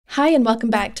Hi, and welcome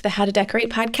back to the How to Decorate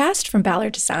podcast from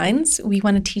Ballard Designs. We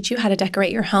want to teach you how to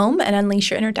decorate your home and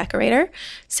unleash your inner decorator.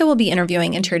 So we'll be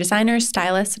interviewing interior designers,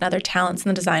 stylists, and other talents in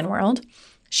the design world,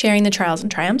 sharing the trials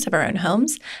and triumphs of our own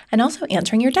homes, and also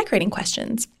answering your decorating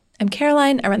questions. I'm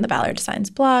Caroline. I run the Ballard Designs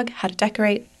blog, How to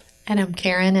Decorate. And I'm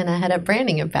Karen, and I head up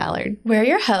branding at Ballard. We're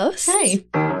your hosts. Hey.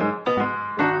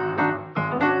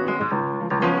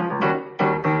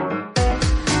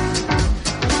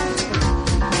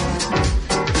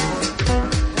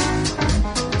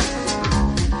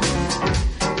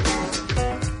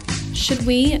 Should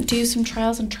we do some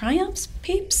trials and triumphs,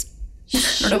 peeps?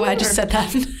 Sure. I don't know why I just said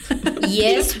that.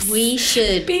 Yes, we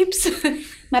should. Peeps.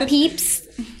 My peeps.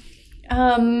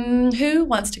 Who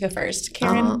wants to go first?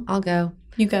 Karen? I'll go.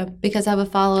 You go. Because I have a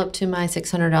follow-up to my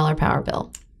 $600 power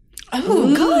bill.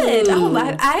 Oh, good. Oh,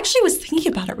 I actually was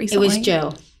thinking about it It recently. was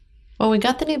Joe. Well, we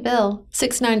got the new bill,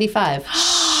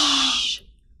 $695.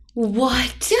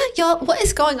 What? Yeah, y'all, what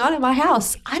is going on in my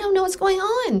house? I don't know what's going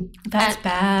on. That's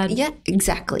bad. Yeah,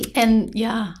 exactly. And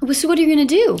yeah. So what are you going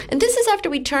to do? And this is after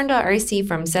we turned our AC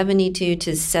from 72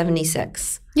 to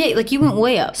 76. Yeah, like you went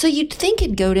way up. So you'd think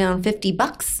it'd go down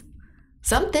 $50.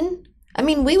 Something. I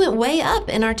mean, we went way up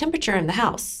in our temperature in the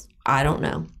house. I don't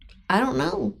know. I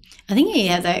think you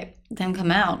have that then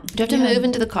come out. Do you have to move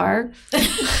into the car?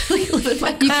 Live in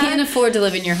my car? You can't afford to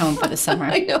live in your home for the summer.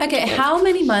 I know. Okay, how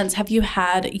many months have you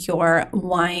had your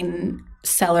wine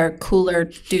cellar cooler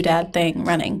doodad thing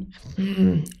running?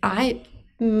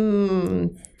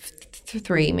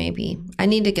 3 maybe. I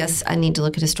need to guess. I need to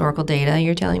look at historical data.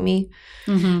 You're telling me?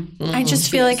 I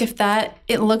just feel like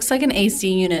it looks like an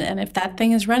AC unit, and if that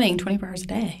thing is running 24 hours a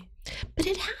day. But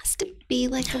it has to be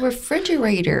like a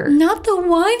refrigerator. Not the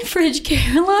wine fridge,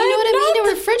 Caroline. You know what I mean? A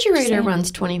refrigerator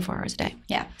runs 24 hours a day.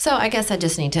 Yeah. So I guess I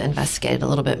just need to investigate it a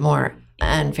little bit more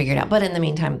and figure it out. But in the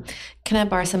meantime, can I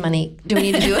borrow some money? Do we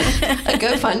need to do a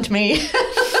GoFundMe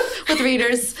with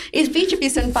readers? Each of you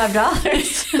send $5.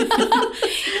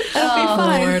 That'll be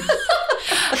fine. Lord.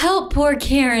 Help poor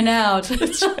Karen out.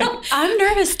 I'm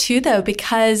nervous too, though,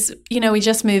 because, we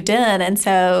just moved in. And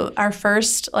so our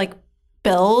first,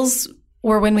 bills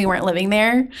were when we weren't living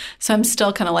there. So I'm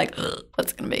still kind of like, ugh,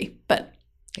 what's it going to be? But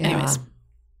anyways,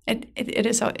 it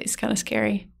is always kind of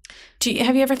scary.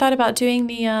 Have you ever thought about doing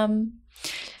the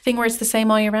thing where it's the same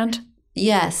all year round?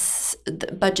 Yes,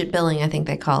 the budget billing, I think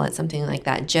they call it, something like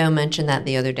that. Joe mentioned that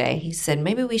the other day. He said,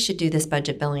 maybe we should do this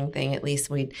budget billing thing. At least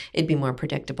it'd be more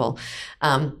predictable.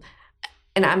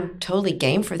 And I'm totally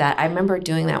game for that. I remember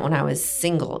doing that when I was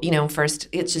single. First,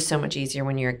 it's just so much easier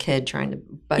when you're a kid trying to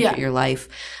budget your life.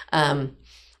 Now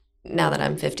that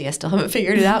I'm 50, I still haven't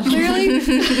figured it out clearly.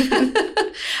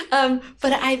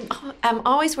 But I'm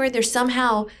always worried they're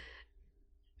somehow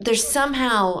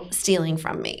stealing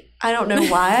from me. I don't know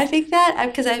why I think that,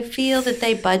 because I feel that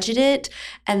they budget it,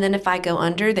 and then if I go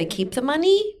under, they keep the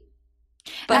money.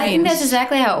 But I think that's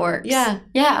exactly how it works. Yeah.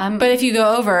 Yeah. But if you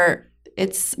go over,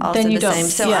 it's also then you the don't, same.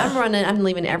 So yeah. I'm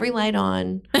leaving every light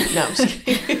on. No, I'm just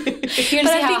kidding. If you're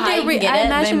going to see how high you can get it,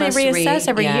 imagine they reassess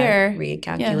every year.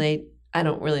 Recalculate. Yeah. I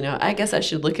don't really know. I guess I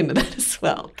should look into that as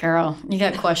well. Girl, you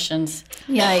got questions.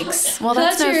 Yikes. Well,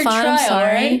 that's no your fun. Trial, I'm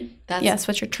sorry. Right? Yes,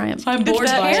 what's your triumph? I'm bored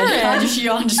by it. I just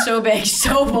yawned so big,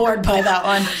 so bored by that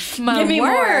one. My Give me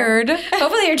word. more.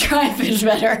 Hopefully your triumph is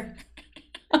better.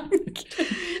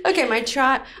 Okay, my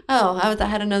trial. Oh, I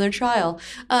had another trial.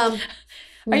 Are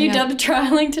you done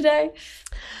trialing today?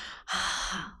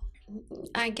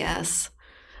 I guess.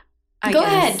 Go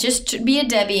ahead. Just be a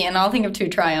Debbie, and I'll think of 2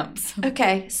 triumphs.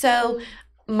 Okay, so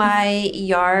my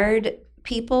yard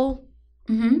people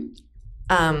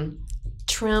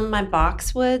trim my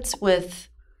boxwoods with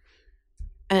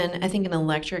I think an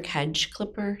electric hedge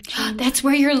clipper. That's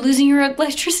where you're losing your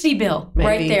electricity bill. Maybe,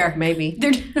 right there. Maybe.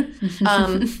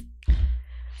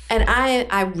 And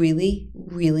I really,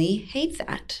 really hate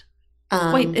that.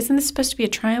 Wait, isn't this supposed to be a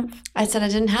triumph? I said I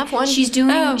didn't have one. She's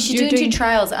doing 2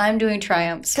 trials. I'm doing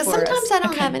triumphs. Because sometimes I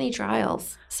don't have any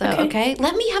trials. So, okay,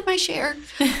 let me have my share.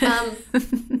 I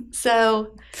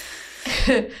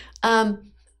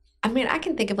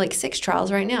can think of 6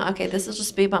 trials right now. Okay, this will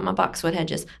just be about my boxwood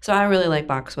hedges. So I really like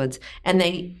boxwoods. And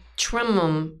they trim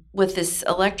them with this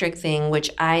electric thing, which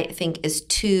I think is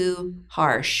too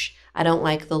harsh. I don't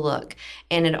like the look.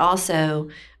 And it also,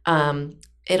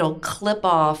 it'll clip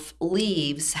off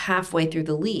leaves halfway through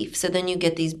the leaf. So then you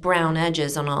get these brown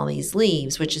edges on all these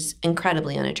leaves, which is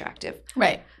incredibly unattractive.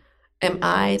 Right. Am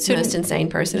I the most insane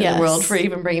person in the world for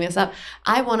even bringing this up?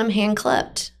 I want them hand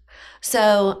clipped.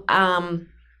 So I'm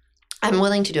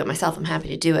willing to do it myself. I'm happy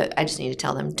to do it. I just need to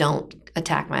tell them, don't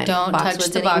attack my Don't touch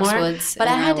boxwoods the anymore. boxwoods. But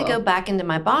I had to go back into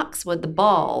my boxwood, the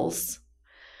balls,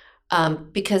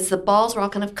 because the balls were all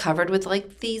kind of covered with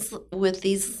like these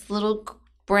little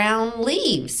brown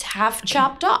leaves, half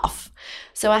chopped off.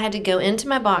 So I had to go into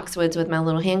my boxwoods with my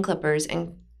little hand clippers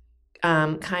and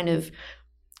kind of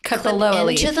Cut the clip lower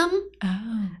into leaf. them.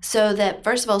 Oh. So that,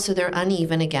 first of all, so they're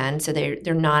uneven again, so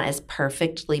they're not as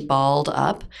perfectly balled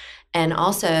up, and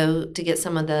also to get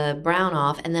some of the brown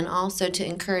off, and then also to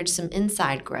encourage some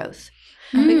inside growth.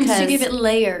 So you Because give it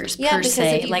layers per because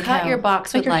se. if you like cut how- your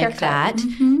boxwood your like haircut. that,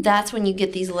 Mhm. that's when you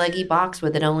get these leggy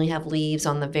boxwood that only have leaves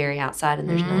on the very outside and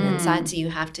there's none inside. So you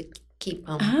have to keep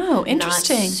them Oh,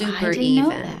 interesting. not super I didn't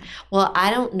know even. that. Well, I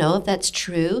don't know if that's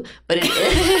true, but it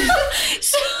is.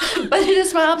 But it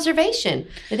is my observation.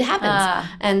 It happens.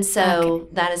 And so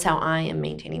that is how I am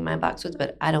maintaining my boxwoods,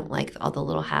 but I don't like all the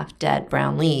little half dead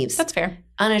brown leaves. That's fair.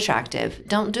 Unattractive.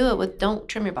 Don't don't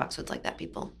trim your boxwoods like that,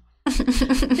 people.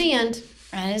 The end.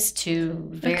 That is too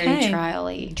very Okay.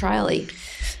 trial-y. Trial-y.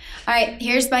 All right,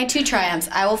 here's my 2 triumphs.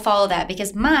 I will follow that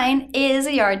because mine is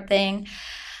a yard thing.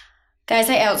 Guys,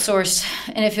 I outsourced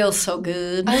and it feels so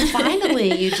good. Oh,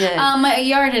 finally you did. My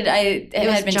yard was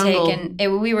had been jungle.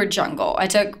 taken. We were jungle. I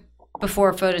took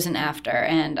before photos and after,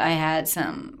 and I had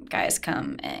some guys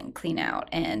come and clean out.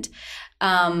 And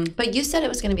But you said it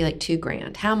was going to be like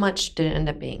 $2,000. How much did it end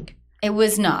up being? it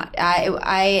was not.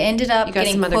 I ended up You got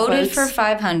getting some other quoted quotes? for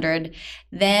 $500.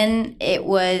 Then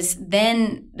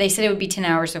they said it would be 10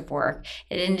 hours of work.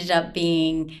 It ended up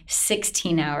being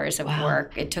 16 hours of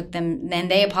work. It took them,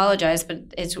 and they apologized, but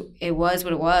it was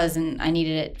what it was, and I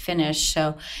needed it finished.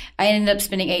 So I ended up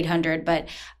spending $800, but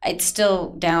it's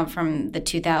still down from the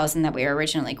 $2,000 that we were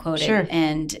originally quoted. Sure.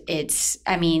 And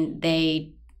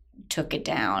they took it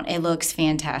down. It looks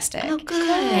fantastic. Oh, good.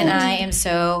 And I am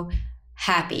so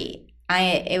happy.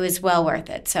 It was well worth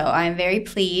it. So I'm very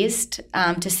pleased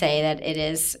to say that it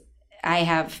is. I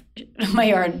have my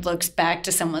yard looks back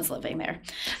to someone's living there.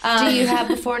 Do you have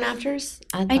before and afters?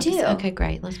 I do. Okay,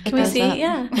 great. Let's put Can we those see? up.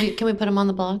 Yeah. Can we put them on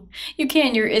the blog? You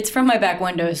can. It's from my back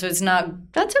window, so it's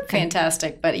not That's okay.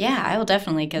 fantastic. But yeah, I will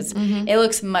definitely because Mm-hmm. it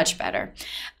looks much better.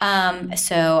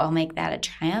 So I'll make that a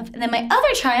triumph. And then my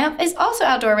other triumph is also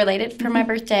outdoor related. For my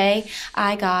birthday,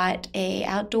 I got a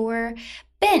outdoor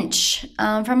bench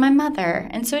from my mother,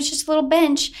 and so it's just a little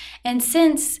bench. And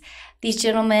since these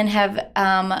gentlemen have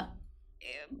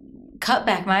cut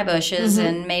back my bushes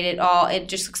and made it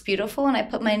just looks beautiful,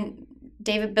 and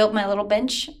David built my little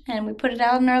bench, and we put it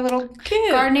out in our little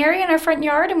garden area in our front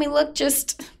yard, and we look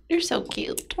You're so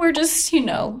cute. we're just,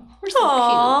 We're so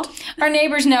Aw. cute. our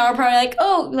neighbors now are probably like,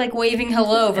 oh, like waving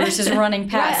hello versus running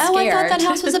past Oh, I scared. thought that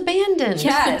house was abandoned.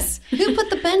 Yes. Who put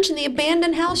the bench in the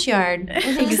abandoned house yard?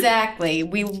 Exactly.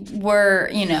 We were,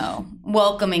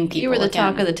 welcoming people. You were the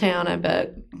talk again. of the town, I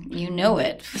bet. You know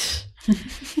it.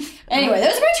 Anyway,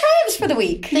 those are my triumphs for the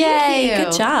week. Yay. you.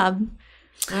 Good job.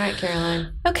 All right,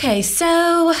 Caroline. Okay,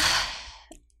 so,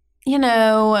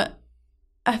 I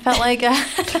felt like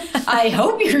I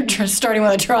hope you're starting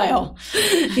with a trial.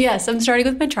 yes, I'm starting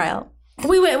with my trial.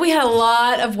 We had a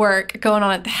lot of work going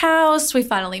on at the house. We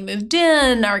finally moved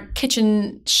in. Our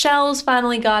kitchen shelves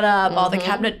finally got up. All the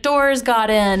cabinet doors got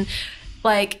in.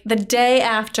 Like the day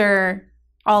after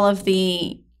all of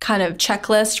the kind of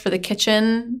checklist for the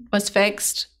kitchen was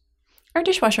fixed, our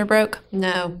dishwasher broke.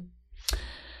 No.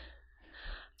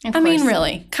 Of I mean, course.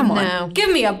 really, come on, No.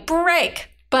 give me a break.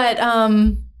 But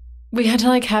we had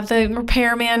to have the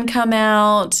repairman come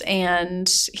out, and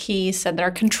he said that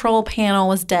our control panel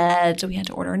was dead, so we had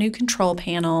to order a new control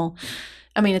panel.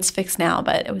 I mean, it's fixed now,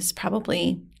 but it was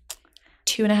probably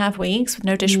 2.5 weeks with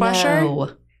no dishwasher.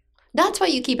 No. That's why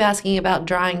you keep asking about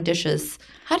drying dishes.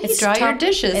 How do you It's dry your top-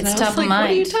 dishes? it's And I was top of like, what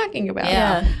are you mind. talking about?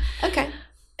 Yeah. Okay.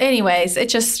 Anyways, it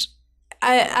just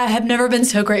I have never been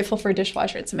so grateful for a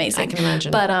dishwasher. It's amazing. I can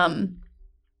imagine. But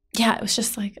yeah, it was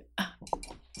just like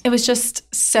it was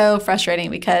just so frustrating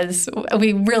because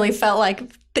we really felt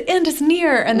like the end is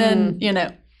near, and then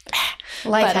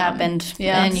Life But, happened.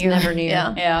 yeah, and it's you never knew.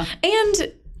 Yeah. Yeah.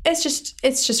 and it's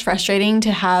just frustrating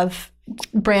to have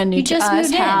brand new You to just us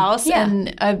moved in. house, Yeah.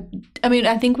 and I mean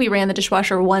I think we ran the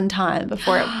dishwasher one time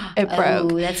before it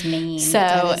broke. Oh, that's mean. So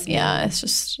That is mean. yeah, it's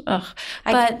just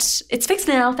but it's fixed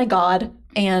now, thank God,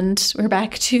 and we're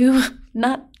back to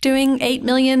not doing 8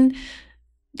 million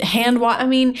hand wash. I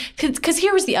mean, because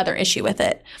here was the other issue with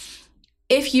it.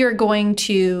 If you're going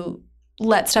to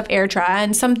let stuff air dry,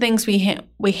 and some things we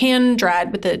hand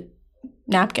dried with a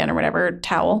napkin or whatever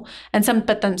towel, and some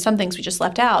things we just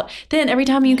left out. Then every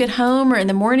time you get home or in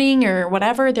the morning or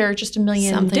whatever, there are just a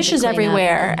million Something to dishes clean up.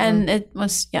 everywhere, Mhm. and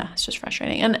it's just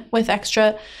frustrating. And with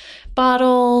extra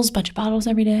Bunch of bottles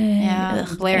every day. Yeah,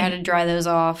 Ugh. Blair had to dry those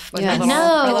off with Yeah, her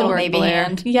no. little Work, baby Blair.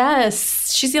 hand.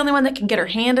 Yes, she's the only one that can get her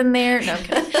hand in there. No,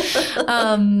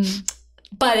 I'm kidding.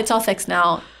 But it's all fixed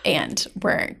now, and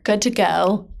we're good to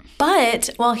go. But,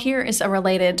 well, here is a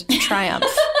related triumph.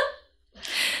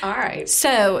 All right.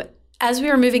 So, as we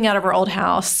were moving out of our old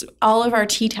house, all of our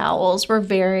tea towels were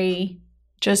very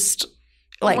just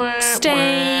like Wah, wah.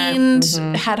 stained,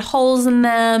 Mhm. had holes in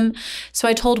them. So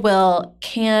I told Will,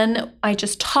 can I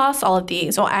just toss all of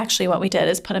these? Well, actually, what we did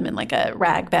is put them in like a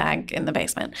rag bag in the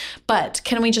basement. But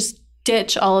can we just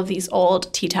ditch all of these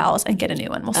old tea towels and get a new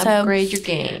one? Well, so Upgrade your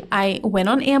game. I went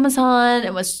on Amazon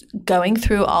and was going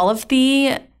through all of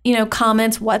the,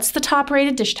 comments. What's the top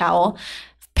rated dish towel?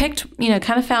 Picked,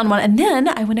 kind of found one. And then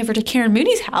I went over to Karen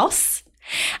Mooney's house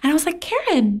and I was like,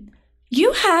 Karen,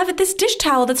 you have this dish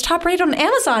towel that's top rated on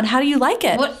Amazon. How do you like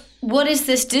it? What is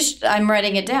this dish? I'm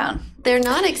writing it down. They're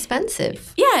not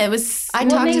expensive. Yeah, it was. I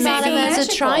What talked makes about it them as a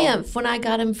magical? triumph when I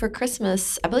got them for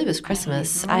Christmas. I believe it was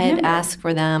Christmas. I had asked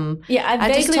for them. Yeah, I I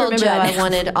just vaguely told remember Joe that. I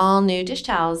wanted all new dish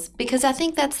towels because I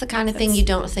think that's the kind of thing you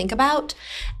don't think about,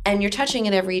 and you're touching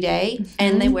it every day,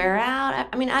 and they wear out.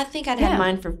 I mean, I think I'd had Yeah.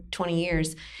 mine for 20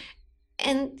 years.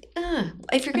 And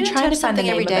if you're I'm going to trying touch to find the something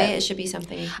every name of day, it. it should be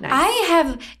something nice. I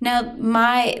have now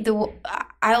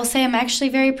I'll say I'm actually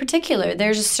very particular.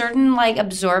 There's a certain like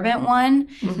absorbent one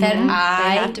that they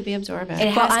I have to be absorbent.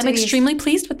 it Well, has I'm to be- extremely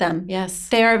pleased with them. Yes.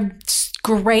 They are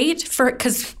great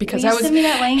because Will you I was send me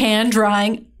that link? hand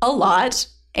drying a lot,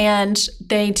 and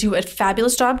they do a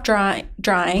fabulous job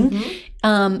drying.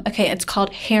 Okay, it's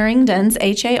called Harringdons,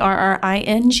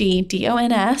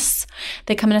 HARRINGDONS.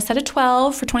 They come in a set of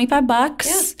 12 for $25.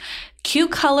 Yeah.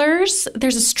 Cute colors.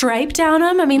 There's a stripe down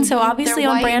them. I mean, so obviously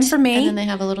They're on brand white, for me. And then they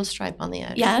have a little stripe on the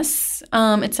edge. Yes.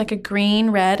 It's like a green,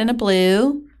 red, and a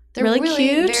blue. They're really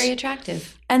cute. very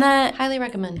attractive. And Highly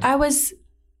recommend. I was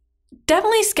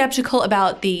definitely skeptical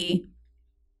about the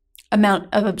amount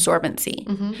of absorbency.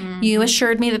 Mm-hmm. You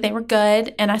assured me that they were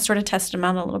good, and I sort of tested them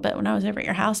out a little bit when I was over at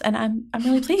your house, and I'm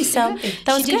really pleased. So Happy.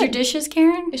 that was She did your good. dishes,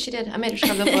 Karen? Yes, she did. I made her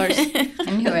scrub the floors.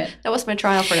 I knew it. That was my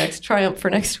triumph for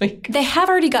next week. They have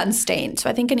already gotten stained, so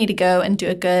I think I need to go and do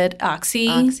a good oxy.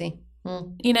 Oxy.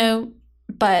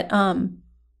 But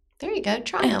There you go.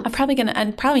 Triumph. I probably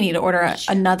need to order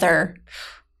another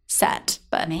set.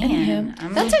 But Man,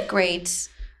 anywho. That's a great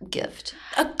gift.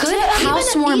 a good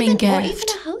housewarming Or gift. even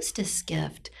a hostess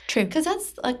gift. True. Because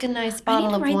that's like a nice I bottle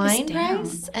need of to write this wine down.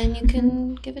 price, and you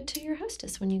can give it to your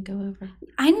hostess when you go over.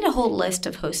 I need a whole list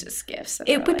of hostess gifts. that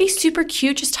It are would be like- super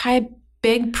cute. Just tie a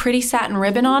big, pretty satin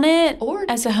ribbon on it Or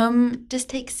as a home. just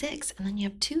take 6, and then you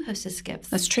have 2 hostess gifts.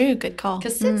 That's true. Good call.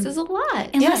 Because 6 is a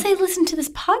lot. Unless they listen to this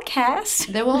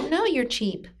podcast. They won't know you're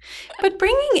cheap. But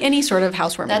bringing any sort of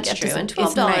housewarming That's gift true. is, And is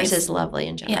 $12 nice. is lovely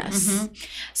and generous. Yes.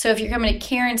 So if you're coming to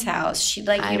Karen's house, she'd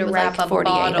like I you to would wrap like a 48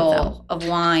 of bottle of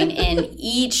wine in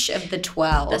each of the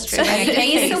 12. That's true. So a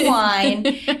case of wine,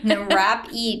 and then wrap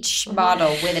each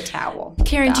bottle with a towel.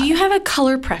 Karen, do you have a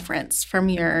color preference from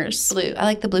yours? Blue. I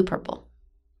like the blue purple.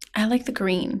 I like the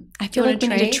green. I feel wanna like we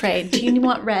need to trade. Do you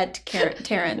want red,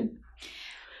 Taryn?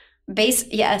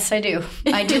 Yes, I do.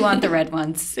 I do want the red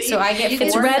ones. So I get You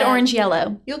It's four. get red, that. orange,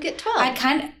 yellow. You'll get 12.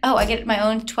 I get my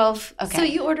own 12. Okay. So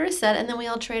you order a set, and then we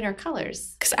all trade our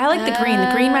colors. Because I like the green.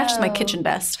 The green matches my Oh. kitchen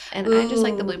best. And I just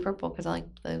like the Ooh. blue purple because I like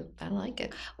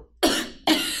it.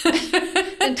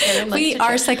 And Taryn likes We to are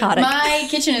trade. psychotic. my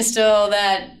kitchen is still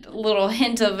that little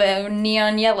hint of a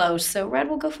neon yellow, so red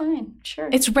will go fine. Sure.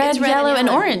 It's red, yellow, and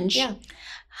orange. Yeah.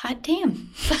 hot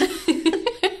damn.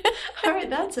 All right,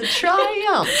 that's a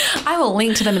triumph. I will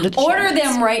link to them in the Order show notes.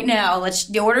 them right now.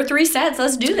 Let's order 3 sets.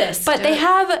 Let's do this. But they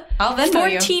have I'll Venmo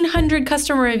you. 1,400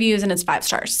 customer reviews and it's 5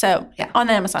 stars. So Yeah.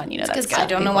 on Amazon, that's good good. stuff. I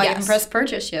don't know why you Yes. haven't pressed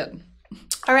purchase yet.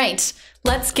 All right,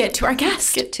 let's get to our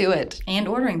guest. Get to it. And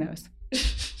ordering those.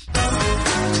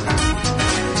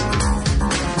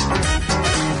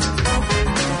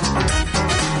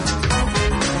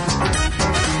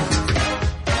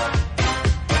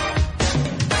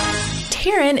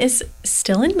 Taryn is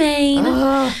still in Maine.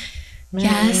 Oh,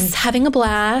 Yes, having a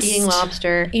blast. Eating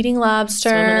lobster. Eating lobster,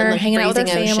 Swimming in the hanging out with our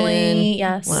freezing family. ocean.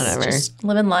 Yes. Whatever. Just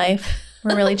living life.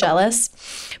 We're really jealous.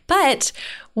 But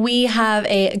we have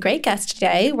a great guest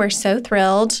today. We're so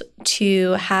thrilled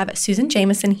to have Susan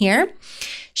Jameson here.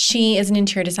 She is an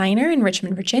interior designer in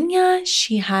Richmond, Virginia.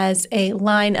 She has a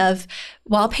line of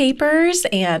wallpapers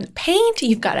and paint.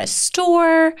 You've got a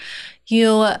store.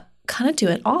 You kind of do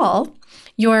it all.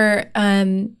 Your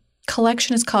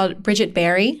collection is called Bridget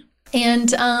Berry.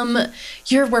 And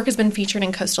your work has been featured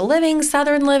in Coastal Living,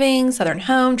 Southern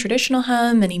Home, Traditional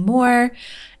Home, many more.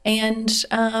 And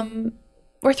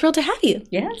we're thrilled to have you.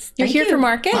 Yes. You're thank here you. for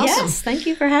Market. Yes. Thank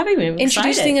you for having me. I'm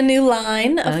Introducing excited. a new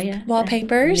line of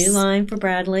wallpapers. New line for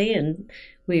Bradley, and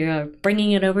we are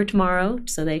bringing it over tomorrow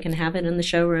so they can have it in the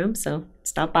showroom. So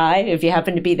stop by if you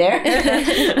happen to be there.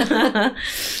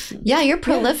 Yeah, you're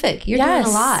prolific. You're doing a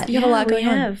lot. You have a lot going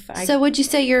on. So would you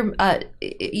say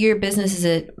your business, is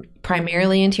it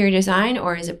primarily interior design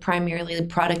or is it primarily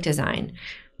product design?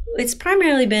 It's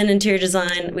primarily been interior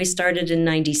design. We started in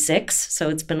 '96, so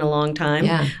it's been a long time.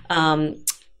 Yeah.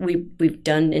 We've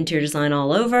done interior design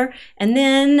all over, and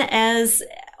then as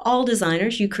all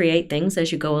designers, you create things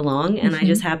as you go along. And I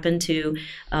just happened to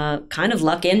kind of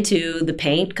luck into the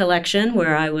paint collection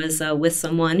where I was with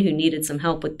someone who needed some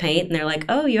help with paint. And they're like,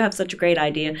 oh, you have such a great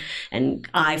idea. And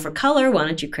eye for color, why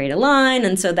don't you create a line?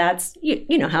 And so that's,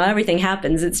 you know, how everything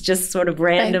happens. It's just sort of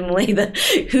randomly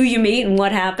who you meet and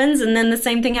what happens. And then the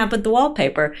same thing happened with the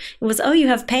wallpaper. It was, oh, you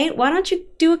have paint? Why don't you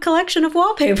do a collection of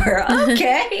wallpaper?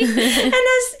 Okay. And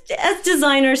as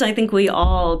designers, I think we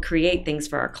all create things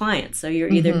for our clients. So you're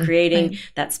either creating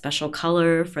that special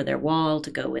color for their wall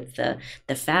to go with the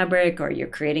fabric, or you're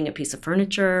creating a piece of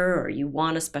furniture, or you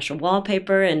want a special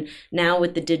wallpaper. And now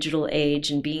with the digital age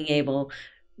and being able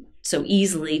so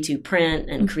easily to print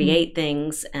and create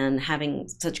things and having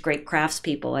such great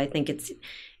craftspeople, I think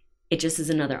it just is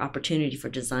another opportunity for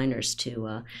designers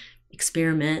to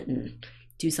experiment and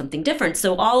do something different.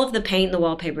 So all of the paint and the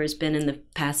wallpaper has been in the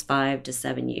past 5 to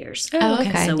 7 years. Oh,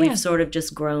 okay. So we've sort of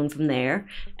just grown from there.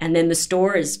 And then the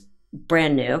store is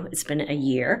brand new. It's been a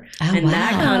year. Oh, and wow.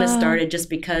 that kind of started just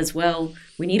because, well,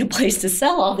 we need a place to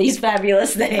sell all these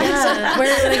fabulous things. Yeah. Where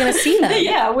are they going to see them?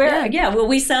 Well,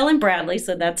 we sell in Bradley.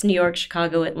 So that's New York,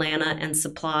 Chicago, Atlanta, and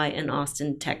Supply in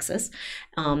Austin, Texas.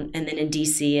 And then in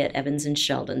DC at Evans and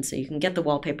Sheldon. So you can get the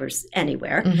wallpapers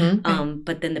anywhere.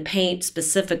 But then the paint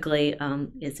specifically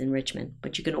is in Richmond.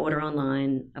 But you can order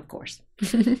online, of course.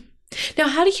 Now,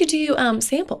 how do you do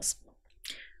samples?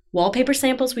 Wallpaper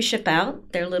samples we ship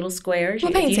out. They're little squares.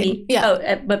 Well, paint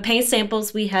samples. But paint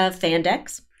samples we have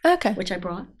Fandex, Okay. which I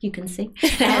brought. You can see.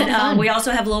 And we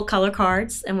also have little color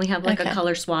cards, and we have like a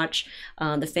color swatch.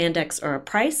 The Fandex are a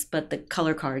price, but the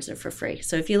color cards are for free.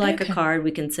 So if you like a card,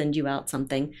 we can send you out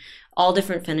something. All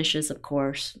different finishes, of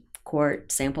course.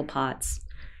 Quart, sample pots.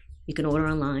 You can order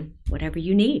online, whatever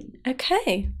you need.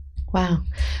 Okay. Wow.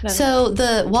 So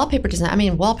the wallpaper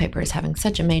design, wallpaper is having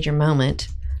such a major moment,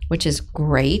 which is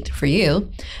great for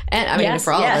you. And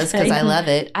for all of us, because I love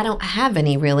it. I don't have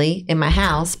any really in my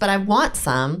house, but I want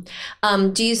some.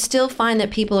 Do you still find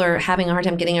that people are having a hard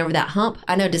time getting over that hump?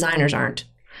 I know designers aren't.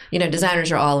 You know,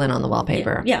 designers are all in on the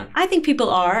wallpaper. Yeah, I think people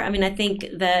are. I think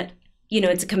that,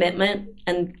 it's a commitment,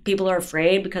 and people are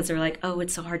afraid because they're like, oh,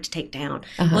 it's so hard to take down.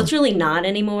 Well, it's really not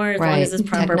anymore as long as it's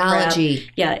proper technology. prep.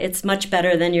 Yeah, it's much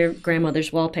better than your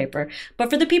grandmother's wallpaper. But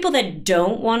for the people that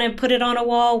don't want to put it on a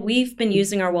wall, we've been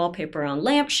using our wallpaper on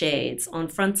lampshades, on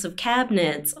fronts of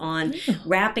cabinets, on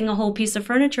wrapping a whole piece of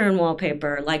furniture in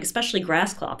wallpaper, like especially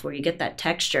grass cloth where you get that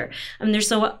texture. There's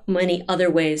so many other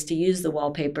ways to use the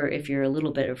wallpaper if you're a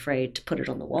little bit afraid to put it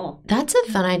on the wall. That's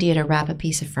a fun idea to wrap a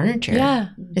piece of furniture. Yeah.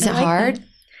 Is it hard?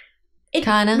 It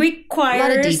Kinda. requires A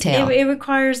lot of detail. It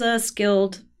requires a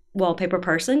skilled wallpaper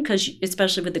person, because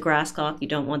especially with the grass cloth, you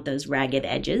don't want those ragged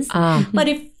edges. But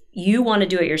if you want to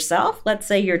do it yourself, let's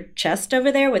say your chest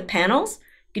over there with panels,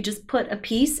 you could just put a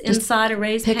piece inside a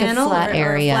raised panel, a flat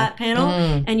area. or a flat panel,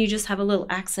 and you just have a little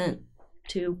accent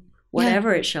to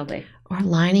whatever it shall be. Or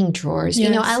lining drawers.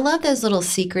 Yes. I love those little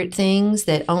secret things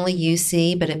that only you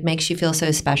see, but it makes you feel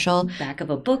so special. Back of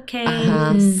a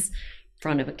bookcase,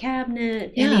 front of a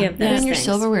cabinet, any of those Put in your things.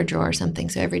 silverware drawer or something.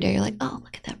 So every day you're like, oh,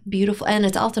 look at that beautiful. And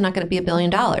it's also not going to be $1 billion.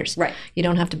 Right. You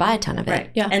don't have to buy a ton of it. Right.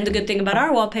 Yeah. And the good thing about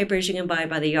our wallpaper is you can buy it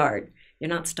by the yard. You're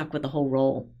not stuck with a whole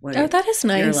roll. Oh, that is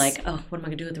nice. You're like, oh, what am I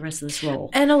going to do with the rest of this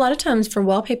roll? And a lot of times for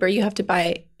wallpaper, you have to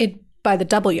buy it by the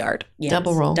double yard. Yes.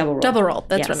 Double roll. Double roll.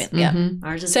 That's what I meant. Yeah.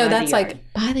 Ours is So by that's the yard.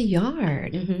 like By the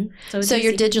yard. Mm-hmm. So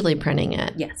you're digitally printing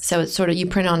it. Yes. So it's sort of, you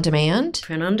print on demand.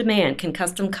 Print on demand, can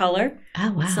custom color.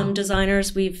 Oh, wow. Some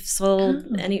designers we've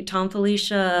sold, Tom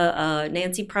Felicia,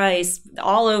 Nancy Price,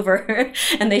 all over,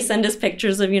 and they send us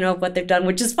pictures of what they've done,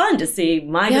 which is fun to see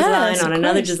my design on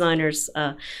another designer's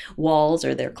walls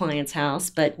or their client's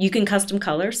house. But you can custom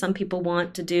color. Some people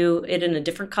want to do it in a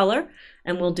different color,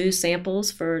 and we'll do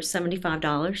samples for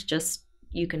 $75. Just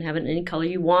you can have it in any color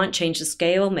you want. Change the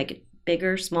scale, make it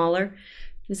bigger, smaller.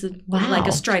 This is like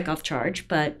a strike-off charge,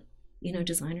 but.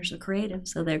 Designers are creative,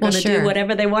 so they're going to do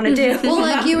whatever they want to do. Well,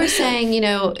 like you were saying,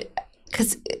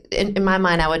 because in my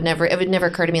mind, it would never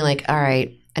occur to me like, all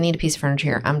right, I need a piece of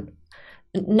furniture here.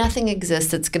 nothing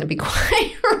exists that's going to be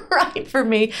quite right for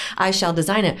me. I shall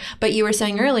design it. But you were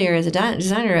saying earlier, as a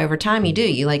designer, over time,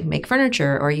 you like make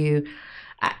furniture, or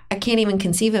I can't even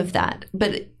conceive of that.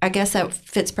 But I guess that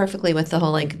fits perfectly with the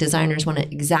whole like designers want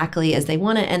it exactly as they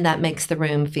want it, and that makes the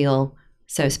room feel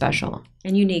so special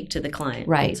and unique to the client.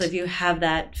 Right. So if you have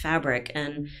that fabric,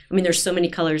 and I mean, there's so many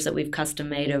colors that we've custom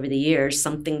made over the years,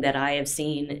 something that I have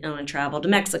seen on travel to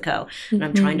Mexico, and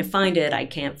I'm trying to find it. I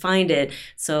can't find it.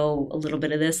 So a little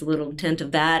bit of this, a little tint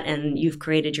of that, and you've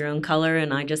created your own color.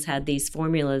 And I just had these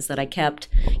formulas that I kept,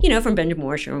 from Benjamin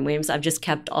Moore, Sherwin-Williams. I've just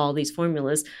kept all these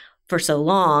formulas for so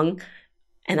long.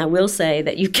 And I will say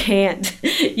that you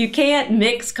can't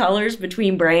mix colors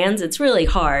between brands. It's really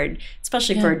hard,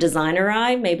 especially for a designer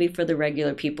eye. Maybe for the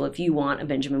regular people, if you want a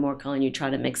Benjamin Moore color and you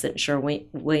try to mix it in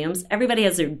Sherwin-Williams, everybody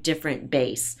has their different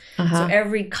base. So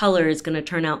every color is going to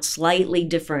turn out slightly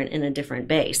different in a different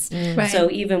base. Right. So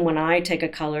even when I take a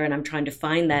color and I'm trying to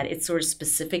find that, it's sort of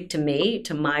specific to me,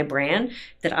 to my brand,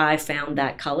 that I found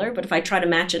that color. But if I try to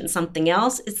match it in something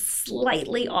else, it's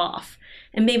slightly off.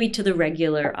 And maybe to the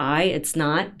regular eye, it's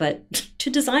not, but to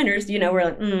designers, we're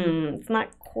like, it's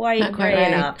not quite gray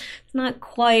enough. It's not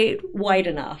quite white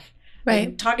enough. Right.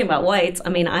 And talking about whites, I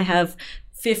mean, I have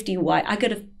 50 white. I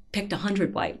could have picked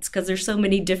 100 whites because there's so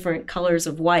many different colors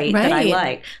of white that I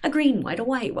like. A green white, a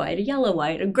white white, a yellow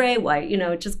white, a gray white,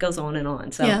 it just goes on and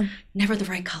on. So never the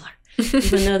right color.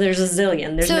 Even though there's a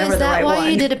zillion, there's never the right one. So is that why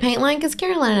you did a paint line? Because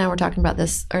Caroline and I were talking about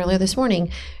this earlier this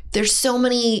morning. There's so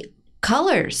many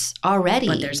colors already.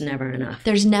 But there's never enough.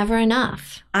 There's never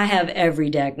enough. I have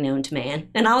every deck known to man.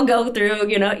 And I'll go through,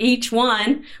 each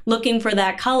one looking for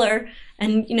that color.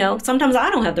 And, sometimes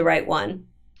I don't have the right one.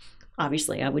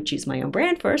 Obviously, I would choose my own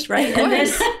brand first, right?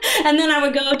 And then I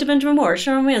would go to Benjamin Moore,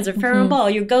 Sherwin-Williams, or Farrow & Ball.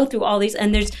 You go through all these,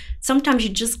 and sometimes you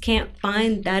just can't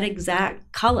find that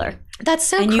exact color. That's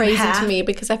so crazy to me,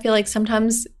 because I feel like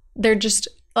sometimes they're just,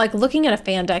 like, looking at a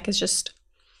fan deck is just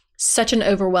such an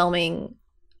overwhelming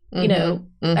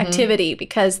activity,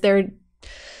 because you're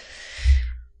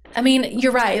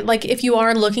right. Like, if you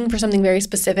are looking for something very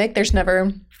specific, there's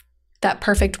never that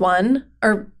perfect one,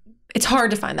 or it's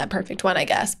hard to find that perfect one, I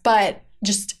guess. But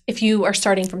just if you are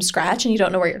starting from scratch and you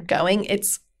don't know where you're going,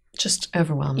 it's just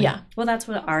overwhelming. Yeah. Well, that's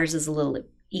what ours is a little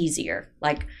easier.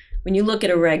 Like, when you look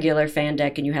at a regular fan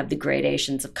deck and you have the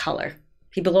gradations of color,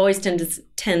 people always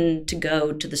tend to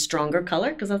go to the stronger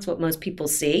color because that's what most people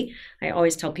see. I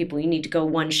always tell people you need to go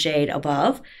one shade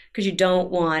above, because you don't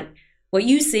want what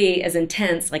you see as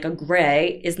intense, like a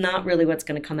gray, is not really what's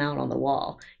going to come out on the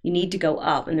wall. You need to go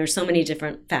up, and there's so many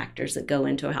different factors that go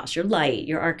into a house. Your light,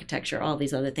 your architecture, all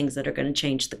these other things that are going to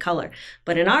change the color.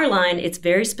 But in our line, it's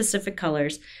very specific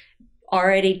colors,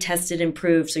 already tested and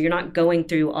proved, so you're not going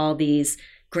through all these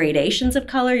gradations of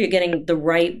color. You're getting the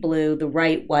right blue, the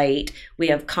right white. We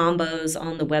have combos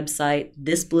on the website.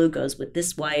 This blue goes with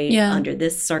this white under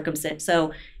this circumstance.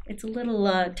 So it's a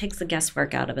little, takes the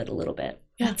guesswork out of it a little bit.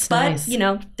 That's but, nice.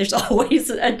 There's always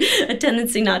a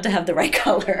tendency not to have the right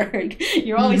color.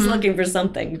 You're always looking for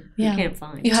something you can't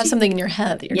find. You have something in your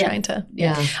head that you're trying to.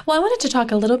 Yeah. Well, I wanted to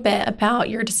talk a little bit about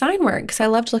your design work, because I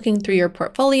loved looking through your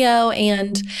portfolio,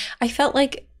 and I felt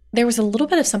like there was a little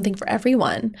bit of something for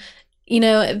everyone.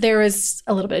 There was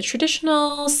a little bit of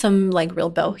traditional, some like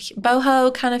real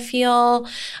boho kind of feel,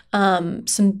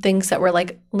 some things that were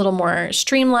like a little more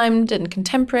streamlined and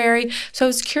contemporary. So I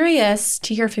was curious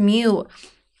to hear from you,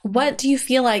 what do you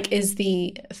feel like is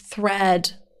the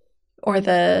thread or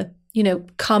the,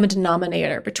 common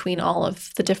denominator between all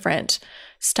of the different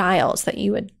styles that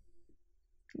you would,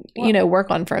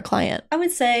 work on for a client? I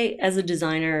would say, as a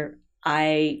designer,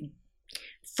 I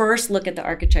first look at the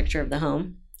architecture of the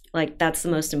home. Like, that's the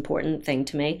most important thing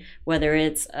to me, whether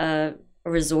it's a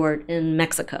resort in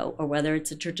Mexico, or whether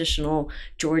it's a traditional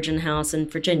Georgian house in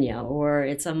Virginia, or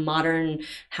it's a modern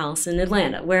house in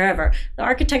Atlanta, wherever. The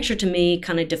architecture to me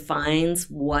kind of defines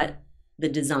what the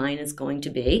design is going to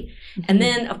be. And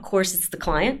then, of course, it's the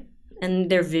client and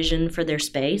their vision for their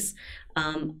space.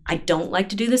 I don't like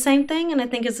to do the same thing. And I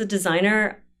think as a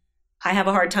designer, I have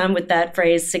a hard time with that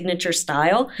phrase, signature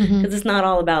style, because it's not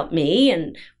all about me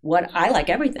and what I like.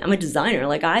 Everything. I'm a designer.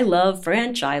 Like, I love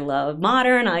French. I love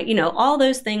modern. All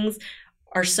those things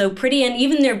are so pretty, and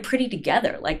even they're pretty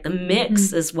together. Like, the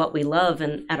mix is what we love.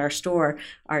 And at our store,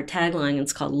 our tagline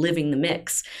is called Living the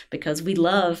Mix, because we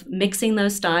love mixing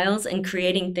those styles and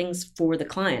creating things for the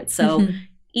client. So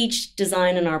each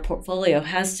design in our portfolio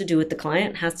has to do with the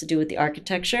client, has to do with the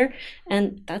architecture,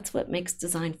 and that's what makes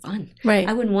design fun. Right.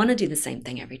 I wouldn't want to do the same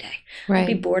thing every day. Right. I'd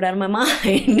be bored out of my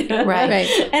mind. Right.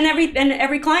 And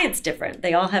every client's different.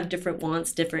 They all have different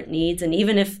wants, different needs, and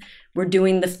even if we're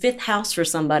doing the fifth house for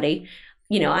somebody,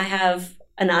 I have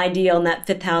an idea on that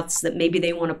fifth house that maybe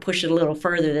they want to push it a little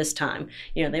further this time.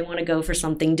 They want to go for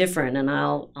something different, and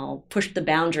I'll push the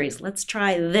boundaries. Let's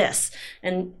try this.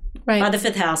 And by the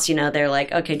fifth house, they're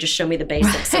like, okay, just show me the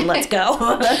basics and let's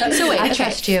go. So wait, I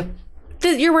trust you.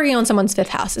 You're working on someone's fifth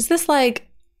house. Is this like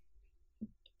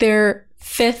their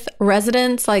fifth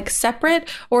residence, like separate?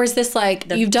 Or is this like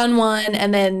you've done one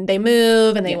and then they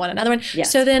move and they want another one?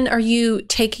 Yes. So then are you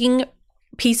taking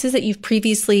pieces that you've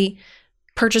previously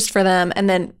purchased for them and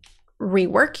then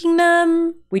reworking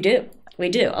them? We do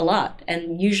a lot.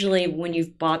 And usually when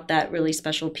you've bought that really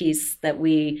special piece that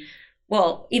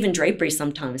even drapery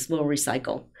sometimes we'll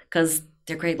recycle because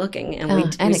they're great looking and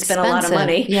we spend a lot of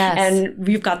money. Yes. And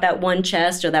we've got that one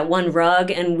chest or that one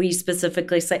rug and we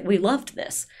specifically say, we loved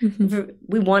this. Mm-hmm.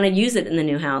 We want to use it in the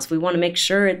new house. We want to make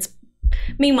sure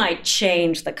we might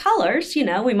change the colors,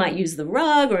 we might use the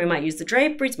rug or we might use the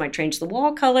draperies, might change the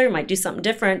wall color, might do something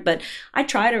different. But I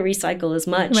try to recycle as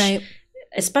much,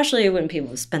 especially when people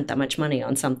have spent that much money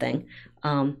on something.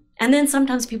 And then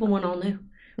sometimes people want all new.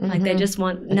 Like they just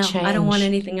want, I don't want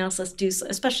anything else. Let's do,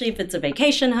 especially if it's a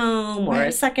vacation home or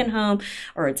a second home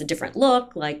or it's a different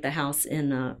look, like the house in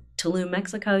Tulum,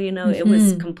 Mexico, it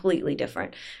was completely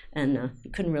different. And you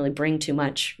couldn't really bring too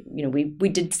much. We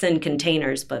did send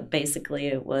containers, but basically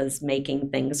it was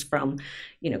making things from,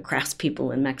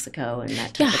 craftspeople in Mexico and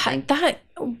that type of thing. That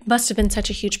must have been such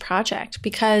a huge project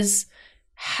because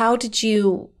how did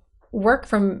you work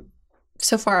from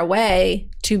so far away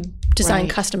to design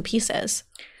custom pieces?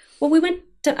 Well,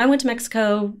 I went to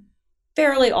Mexico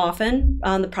fairly often.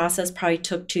 The process probably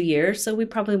took 2 years, so we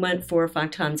probably went 4 or 5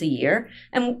 times a year.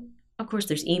 And of course,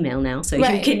 there's email now, so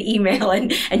you can email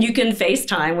and you can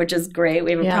FaceTime, which is great.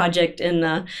 We have a project in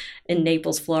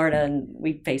Naples, Florida, and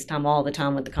we FaceTime all the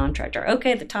time with the contractor.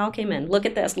 Okay, the tile came in. Look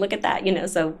at this. Look at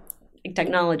that. So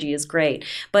technology is great.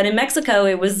 But in Mexico,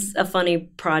 it was a funny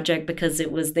project because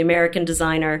it was the American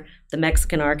designer, the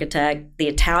Mexican architect, the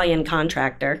Italian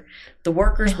contractor. The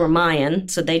workers were Mayan,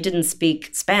 so they didn't speak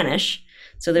Spanish.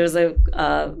 So there was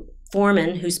a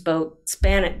foreman who spoke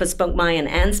Spanish, but spoke Mayan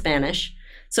and Spanish.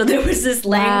 So there was this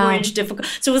language difficult.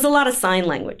 So it was a lot of sign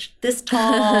language. This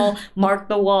tall, mark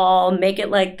the wall, make it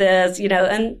like this,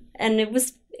 and it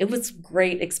was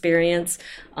great experience.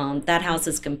 That house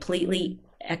is completely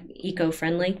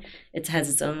eco-friendly. It has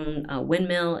its own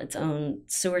windmill, its own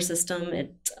sewer system,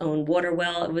 its own water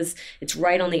well. It's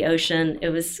right on the ocean. It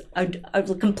was a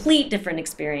complete different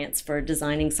experience for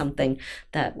designing something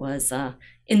that was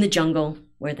in the jungle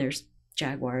where there's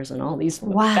jaguars and all these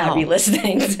fabulous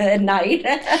things at night.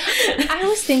 I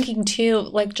was thinking too,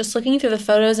 like just looking through the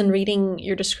photos and reading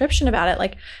your description about it,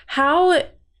 like how,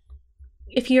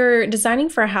 if you're designing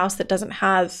for a house that doesn't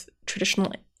have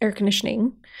traditional air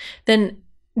conditioning, then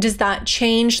does that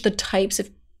change the types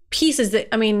of pieces that,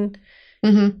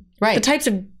 the types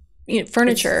of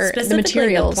furniture, the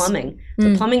materials? The plumbing.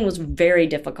 The plumbing was very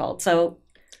difficult. So,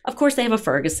 of course, they have a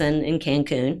Ferguson in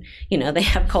Cancun. They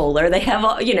have Kohler. They have,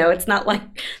 it's not like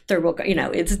thermal,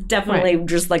 it's definitely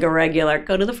just like a regular,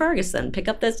 go to the Ferguson, pick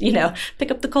up this, pick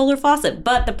up the Kohler faucet.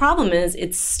 But the problem is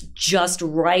it's just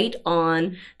right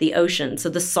on the ocean. So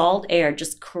the salt air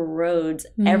just corrodes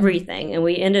everything. And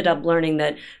we ended up learning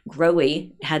that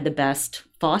Grohe had the best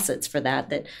faucets for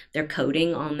that their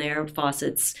coating on their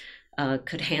faucets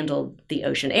could handle the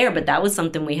ocean air. But that was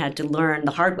something we had to learn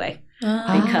the hard way.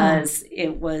 Because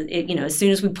as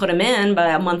soon as we put them in, by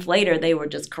a month later, they were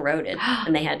just corroded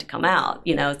and they had to come out,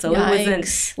 so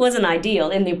it wasn't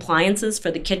ideal. And the appliances for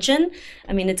the kitchen,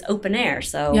 it's open air.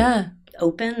 So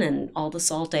open and all the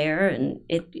salt air and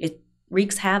it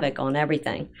wreaks havoc on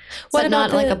everything. What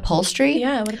about like upholstery?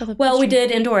 Yeah. What about the upholstery? Well, we did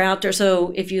indoor outdoor.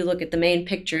 So if you look at the main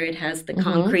picture, it has the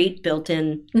concrete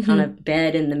built-in kind of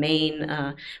bed in the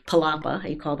main palapa.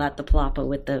 You call that the palapa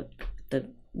with the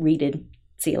reeded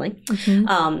ceiling.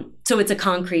 So it's a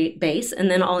concrete base and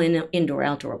then all indoor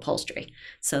outdoor upholstery.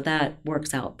 So that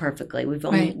works out perfectly. We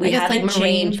haven't like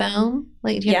marine foam.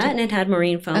 And it had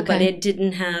marine foam, but it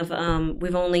didn't have.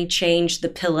 We've only changed the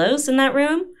pillows in that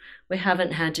room. We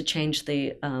haven't had to change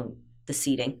the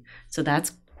seating. So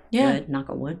that's good. Knock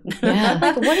on wood. Yeah.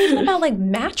 What even about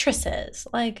mattresses?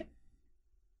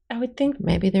 I would think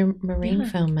maybe they're marine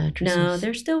foam mattresses. No,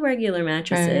 they're still regular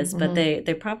mattresses, but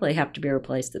they probably have to be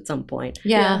replaced at some point.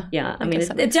 Yeah. Yeah.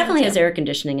 It definitely has air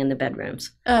conditioning in the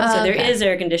bedrooms. So there is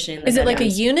air conditioning in the bedrooms. Is it like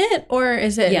a unit or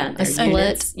is it a split?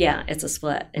 Units. Yeah, it's a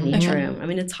split in each room.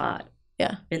 It's hot.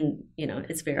 Yeah. And,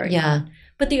 it's very hot.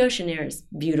 But the ocean air is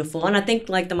beautiful. And I think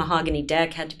the mahogany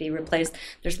deck had to be replaced.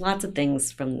 There's lots of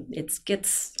things it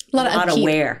gets a lot of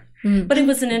wear. But it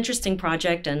was an interesting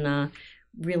project and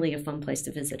really a fun place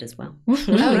to visit as well. Oh,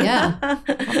 yeah.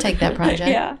 I'll take that project.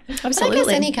 Yeah, But I Absolutely. guess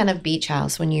any kind of beach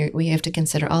house, when you have to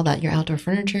consider all that, your outdoor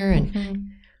furniture, and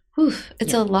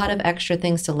it's a lot of extra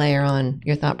things to layer on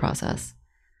your thought process.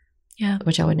 Yeah.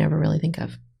 Which I would never really think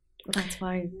of. that's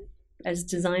why as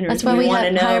designers, That's why we want to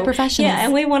have know hire professionals. Yeah,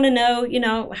 and we want to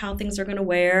know, how things are going to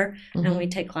wear, Mhm. and we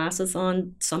take classes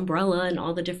on Sunbrella and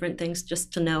all the different things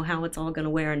just to know how it's all going to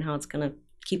wear and how it's going to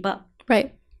keep up.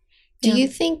 Right. Do Yeah. you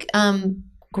think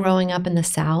growing up in the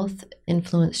South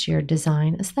influenced your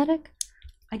design aesthetic?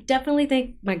 I definitely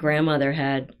think my grandmother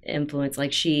had influence.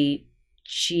 Like she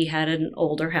had an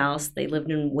older house. They lived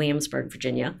in Williamsburg,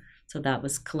 Virginia. So that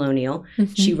was colonial.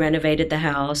 She renovated the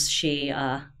house.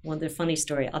 The funny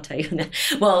story, I'll tell you that.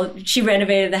 Well, she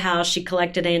renovated the house. She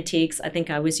collected antiques. I think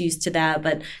I was used to that.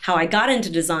 But how I got into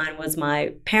design was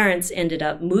my parents ended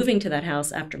up moving to that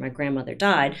house after my grandmother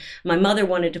died. My mother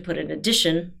wanted to put an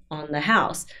addition on the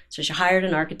house. So she hired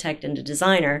an architect and a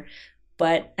designer.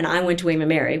 And I went to William &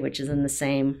 Mary, which is in the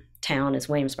same town as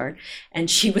Williamsburg, and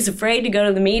she was afraid to go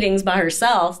to the meetings by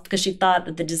herself because she thought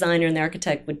that the designer and the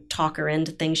architect would talk her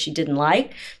into things she didn't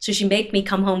like. So she made me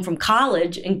come home from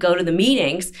college and go to the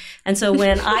meetings. And so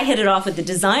when I hit it off with the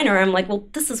designer, I'm like, well,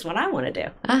 this is what I want to do.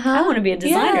 I want to be a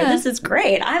designer. Yeah. This is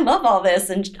great. I love all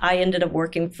this. And I ended up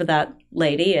working for that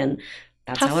lady, and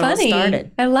that's how it all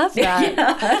started. I love that.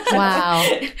 Yeah. Wow.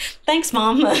 Thanks,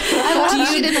 Mom. I wish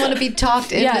she didn't want to be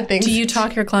talked into things. Do you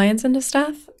talk your clients into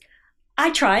stuff? I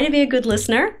try to be a good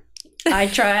listener. I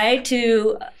try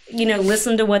to,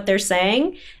 listen to what they're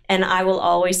saying, and I will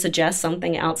always suggest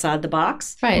something outside the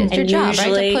box. Right. It's your And job, right?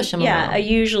 usually, To push them yeah, along.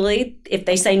 usually if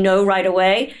they say no right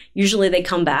away, usually they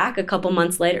come back a couple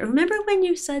months later. Remember when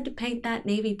you said to paint that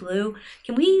navy blue?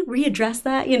 Can we readdress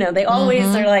that? They always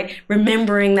are like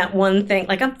remembering that one thing.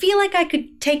 Like, I feel like I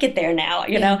could take it there now,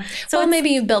 So Well, maybe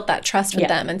you've built that trust with Yeah.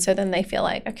 them, and so then they feel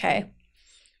like, okay,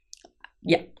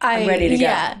 yeah, I'm ready to go.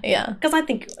 Yeah. Because I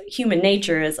think human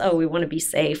nature is, we want to be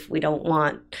safe. We don't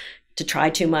want to try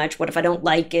too much. What if I don't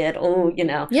like it?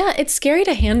 Yeah, it's scary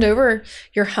to hand over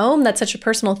your home. That's such a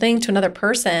personal thing to another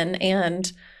person,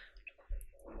 and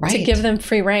Right. to give them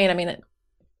free reign. I mean,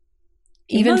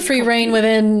 even Most free reign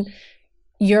within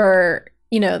your,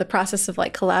 the process of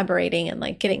like collaborating and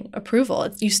like getting approval.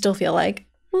 You still feel like,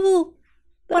 well,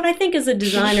 But I think as a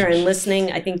designer and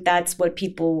listening, I think that's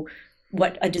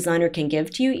what a designer can give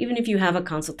to you, even if you have a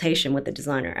consultation with the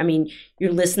designer. I mean,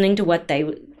 you're listening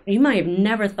to you might have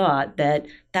never thought that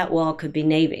wall could be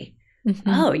navy.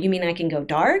 Oh, you mean I can go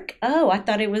dark? Oh, I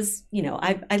thought it was,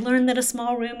 I learned that a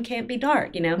small room can't be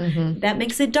dark, that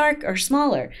makes it dark or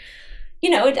smaller.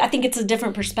 I think it's a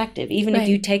different perspective. Even if Right.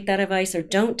 you take that advice or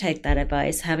don't take that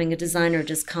advice, having a designer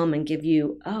just come and give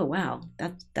you, oh, wow,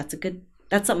 that's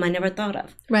something I never thought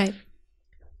of. Right.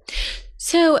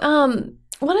 So,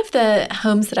 one of the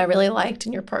homes that I really liked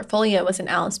in your portfolio was in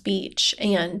Alice Beach.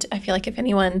 And I feel like if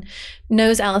anyone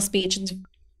knows Alice Beach,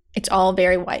 it's all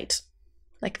very white.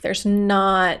 Like there's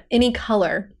not any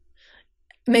color,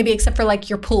 maybe except for like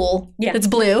your pool. Yeah. It's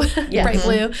blue, Yeah. bright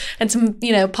blue, and some,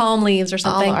 palm leaves or All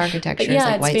something. the architecture But is yeah,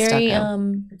 like it's white very,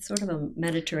 stucco. It's sort of a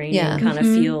Mediterranean Yeah. kind of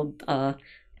Mhm. feel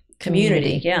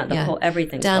community. Yeah, the Yeah. whole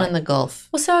everything's Down white. in the Gulf.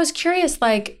 well, so I was curious,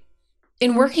 like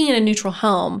in working in a neutral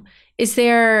home, is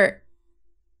there,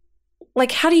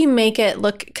 like, how do you make it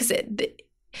look? Because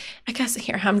I guess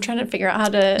here I'm trying to figure out how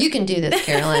to You can do this,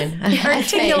 Caroline.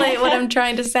 articulate what I'm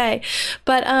trying to say.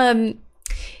 But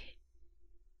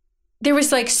there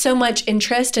was like so much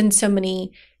interest and so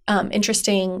many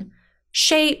interesting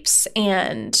shapes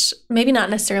and maybe not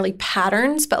necessarily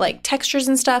patterns, but like textures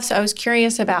and stuff. So I was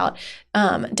curious about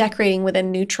decorating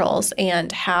within neutrals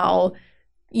and how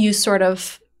you sort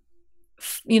of,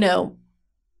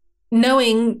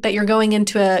 knowing that you're going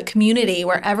into a community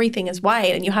where everything is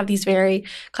white and you have these very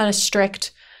kind of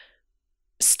strict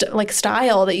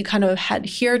style that you kind of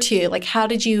adhere to, like how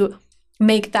did you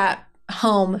make that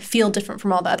home feel different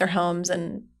from all the other homes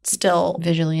and still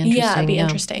Visually interesting. it'd be yeah.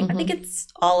 interesting. I think it's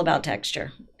all about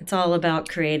texture. It's all about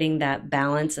creating that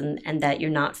balance and that you're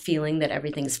not feeling that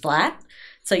everything's flat.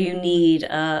 So you need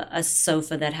a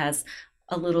sofa that has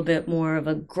a little bit more of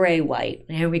a gray white.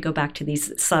 Here we go back to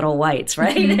these subtle whites,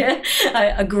 right?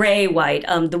 A gray white.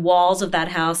 The walls of that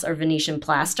house are Venetian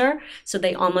plaster, so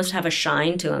they almost have a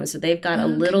shine to them. So they've got a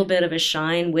little bit of a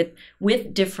shine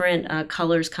with different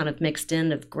colors kind of mixed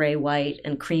in of gray white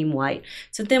and cream white.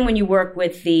 So then when you work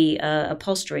with the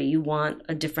upholstery, you want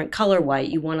a different color white.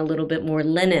 You want a little bit more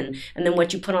linen. And then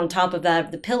what you put on top of that,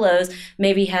 of the pillows,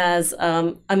 maybe has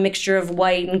a mixture of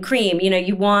white and cream.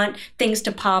 You want things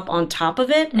to pop on top of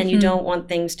it, and you don't want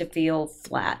things to feel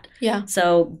flat. Yeah.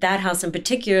 So that house in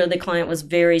particular, the client was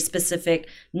very specific,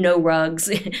 no rugs.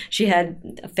 She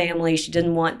had a family. She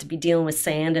didn't want to be dealing with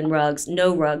sand and rugs,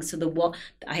 no rugs. So the wall,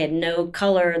 I had no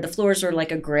color. The floors were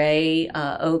like a gray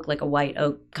oak, like a white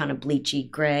oak, kind of bleachy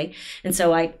gray. And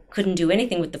so I couldn't do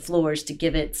anything with the floors to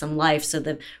give it some life. So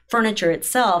the furniture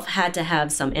itself had to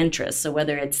have some interest. So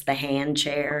whether it's the hand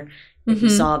chair, if you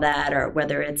saw that, or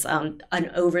whether it's an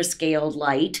overscaled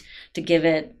light to give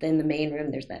it, in the main room,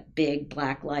 there's that big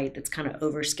black light that's kind of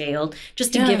overscaled,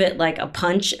 just to give it like a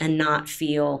punch and not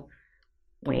feel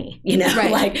Right.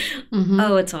 like,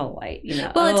 oh, it's all white,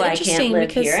 Well, it's I interesting can't live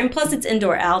because- here. And plus it's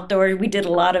indoor, outdoor. We did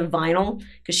a lot of vinyl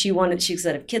because she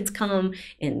said if kids come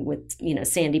in with,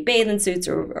 sandy bathing suits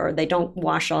or they don't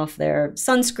wash off their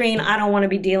sunscreen, I don't want to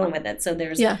be dealing with it. So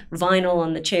there's vinyl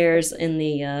on the chairs in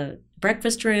the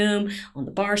breakfast room, on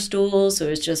the bar stools. So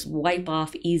it was just wipe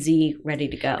off, easy, ready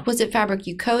to go. Was it fabric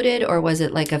you coated, or was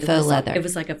it like a faux leather? It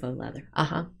was like a faux leather.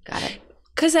 Got it.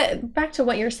 Because back to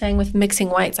what you're saying with mixing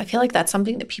whites, I feel like that's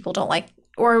something that people don't like,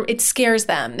 or it scares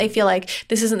them. They feel like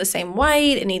this isn't the same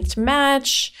white, it needs to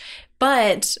match.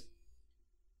 But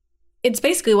it's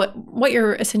basically what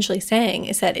you're essentially saying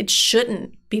is that it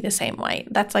shouldn't be the same white.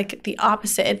 That's like the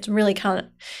opposite. It's really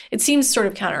it seems sort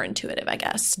of counterintuitive, I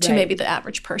guess, to maybe the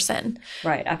average person.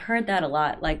 Right. I've heard that a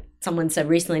lot. Like someone said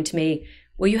recently to me,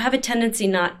 well, you have a tendency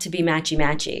not to be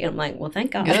matchy-matchy. I'm like, well,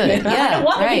 thank God. Good. I don't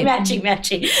want to be right.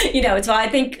 matchy-matchy. So I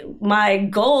think my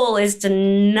goal is to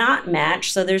not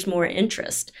match so there's more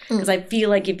interest. Because I feel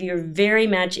like if you're very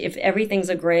matchy, if everything's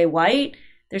a gray-white,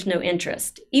 there's no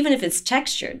interest. Even if it's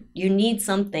textured, you need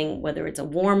something, whether it's a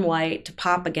warm white, to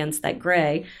pop against that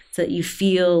gray so that you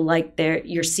feel like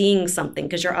you're seeing something,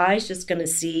 because your eye's just going to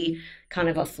see kind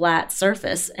of a flat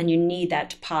surface, and you need that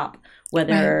to pop,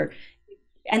 whether... Right.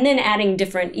 And then adding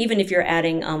different, even if you're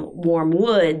adding warm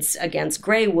woods against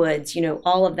gray woods,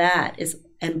 all of that is,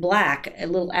 and black, a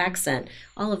little accent,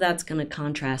 all of that's going to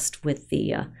contrast with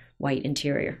the white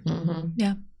interior. Mm-hmm.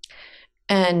 Yeah.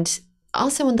 And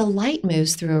also when the light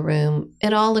moves through a room,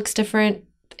 it all looks different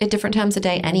at different times of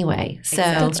day anyway. So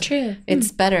That's true.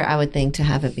 It's better, I would think, to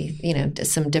have it be,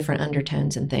 some different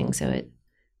undertones and things. So it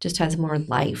just has more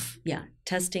life. Yeah.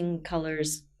 Testing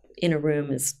colors in a room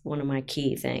is one of my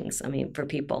key things. I mean, for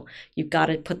people, you've got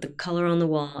to put the color on the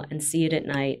wall and see it at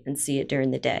night and see it during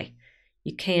the day.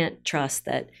 You can't trust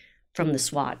that from the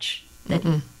swatch that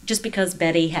just because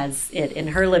Betty has it in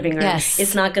her living room,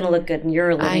 it's not going to look good in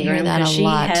your living room because she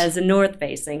has a north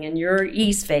facing and you're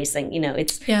east facing.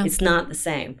 It's not the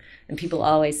same. And people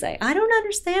always say, I don't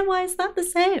understand why it's not the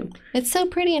same. It's so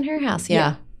pretty in her house.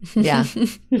 Yeah. Yeah.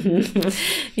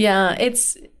 Yeah.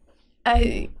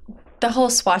 The whole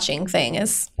swatching thing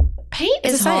is paint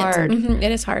is hard.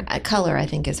 It is hard. Color, I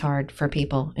think, is hard for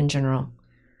people in general.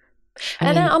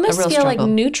 I almost feel like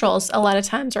neutrals a lot of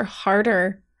times are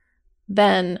harder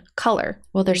than color.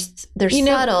 Well, they're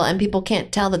subtle, and people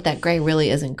can't tell that gray really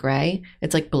isn't gray.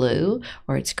 It's like blue,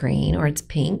 or it's green, or it's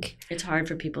pink. It's hard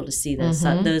for people to see those.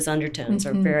 Those undertones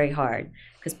are very hard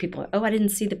because people are, I didn't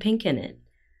see the pink in it.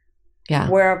 Yeah.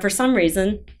 Where for some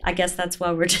reason, I guess that's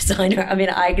why we're designer. I mean,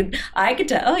 I could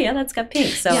tell, oh yeah, that's got pink.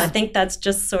 So I think that's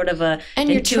just sort of a and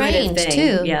you're trained thing.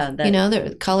 Too. Yeah.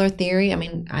 The color theory. I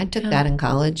mean, I took that in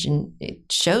college, and it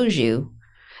shows you.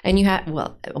 And you had,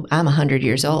 I'm 100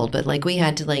 years old, but we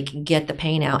had to get the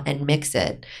paint out and mix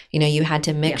it. You had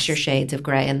to mix your shades of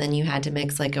gray, and then you had to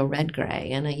mix a red gray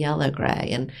and a yellow gray,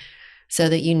 and so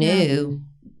that you knew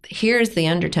here's the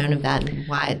undertone of that and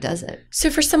why it does it.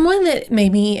 So for someone that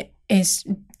maybe is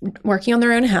working on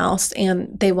their own house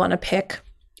and they want to pick,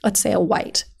 let's say, a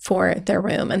white for their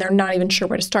room, and they're not even sure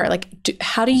where to start.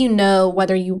 How do you know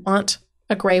whether you want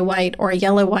a gray white or a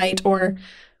yellow white, or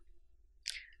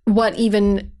how do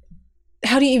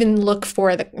you even look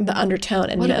for the undertone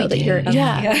and know that you're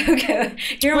okay.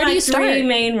 Here are my three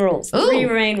main rules. Ooh, three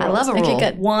main rules. I love a rule.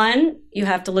 Okay, good. One, you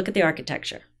have to look at the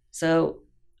architecture. So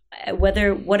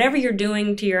whatever you're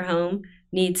doing to your home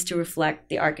needs to reflect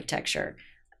the architecture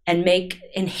and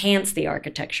enhance the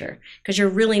architecture, because you're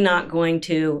really not going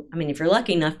to, if you're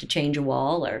lucky enough to change a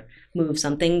wall or move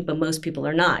something, but most people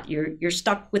are not. You're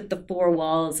stuck with the four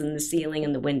walls and the ceiling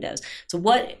and the windows. So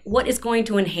what is going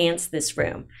to enhance this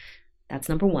room? That's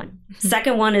number one.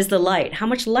 Second one is the light. How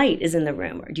much light is in the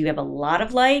room? Or do you have a lot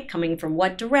of light coming from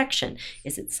what direction?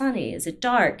 Is it sunny? Is it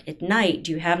dark? At night,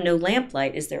 do you have no lamp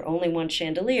light? Is there only one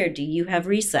chandelier? Do you have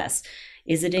recess?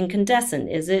 Is it incandescent?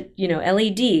 Is it,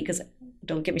 LED? Because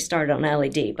don't get me started on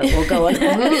LED, but we'll go on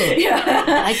that.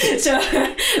 Yeah. like it.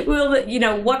 So,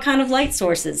 well, what kind of light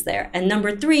source is there? And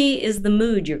number 3 is the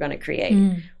mood you're going to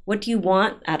create. What do you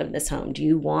want out of this home? Do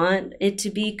you want it to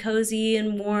be cozy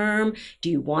and warm? Do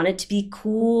you want it to be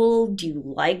cool? Do you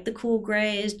like the cool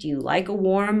grays? Do you like a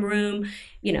warm room?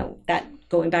 That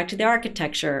going back to the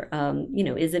architecture,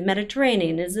 is it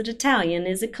Mediterranean? Is it Italian?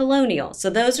 Is it colonial? So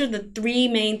those are the 3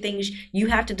 main things you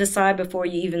have to decide before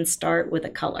you even start with a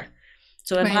color.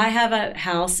 So if I have a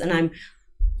house and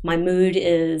my mood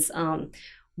is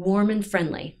warm and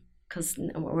friendly, because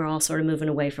we're all sort of moving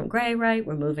away from gray, right?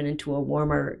 We're moving into a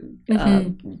warmer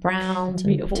browns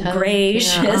and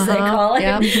grayish, as they call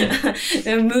it.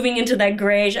 They're moving into that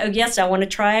grayish. Oh, yes, I want to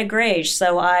try a grayish.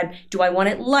 So do I want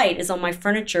it light? Is all my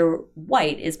furniture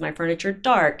white? Is my furniture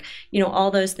dark?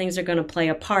 All those things are going to play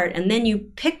a part. And then you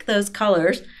pick those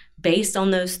colors based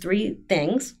on those 3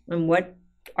 things and what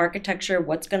architecture,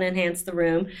 what's going to enhance the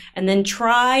room, and then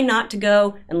try not to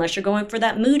go, unless you're going for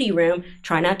that moody room,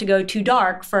 try not to go too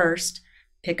dark first.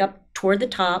 Pick up toward the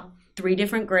top 3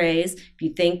 different grays, if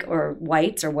you think, or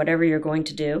whites, or whatever you're going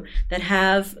to do, that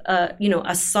have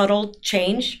a subtle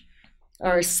change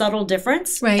or a subtle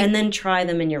difference, and then try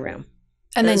them in your room.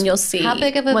 And then you'll see how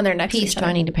big of a when they're next piece do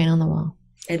I need to paint on the wall?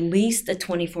 At least a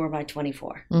 24 by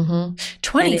 24.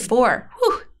 24.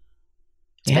 Whew.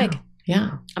 It's big.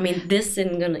 Yeah. I mean, this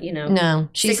isn't gonna, No,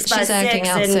 she's acting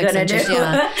out 6 gonna inches. do.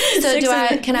 Yeah.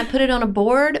 So can I put it on a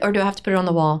board, or do I have to put it on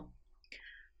the wall?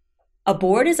 A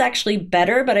board is actually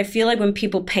better, but I feel like when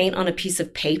people paint on a piece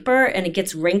of paper and it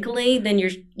gets wrinkly, then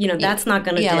that's not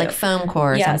going to do. Yeah, like foam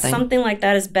core or something. Yeah, something like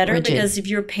that is better. Rigid. Because if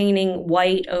you're painting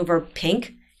white over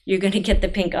pink, you're going to get the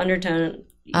pink undertone.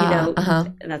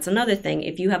 That's another thing.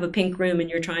 If you have a pink room and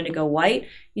you're trying to go white,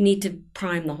 you need to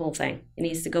prime the whole thing. It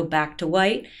needs to go back to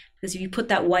white. Because if you put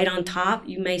that white on top,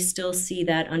 you may still see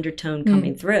that undertone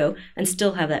coming through and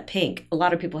still have that pink. A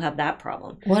lot of people have that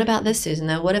problem. What about this, Susan,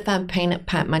 though? What if I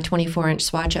paint my 24-inch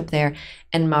swatch up there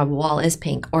and my wall is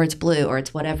pink, or it's blue, or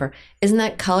it's whatever? Isn't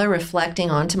that color reflecting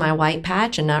onto my white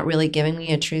patch and not really giving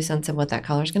me a true sense of what that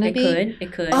color is going to be?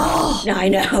 It could. Oh! I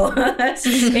know.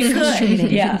 It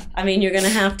could. Yeah. I mean, you're going to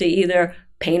have to either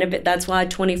paint a bit. That's why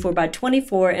 24 by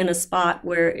 24 in a spot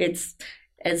where it's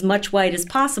as much white as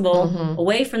possible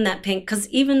away from that pink, because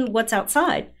even what's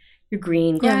outside, your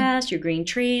green grass, your green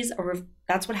trees, or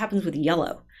that's what happens with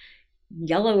yellow.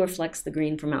 Yellow reflects the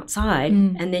green from outside,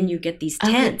 and then you get these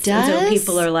tints. And so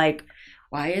people are like,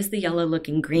 why is the yellow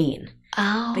looking green?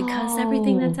 Oh. Because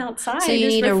everything that's outside So you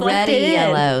is need a reflected reddy in.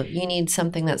 yellow. You need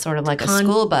something that's sort of like a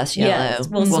school bus yellow. Yes.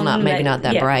 Well, not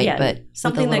that bright, but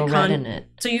something with a little that red in it.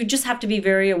 So you just have to be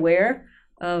very aware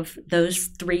of those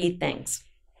 3 things.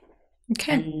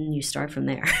 Okay. And you start from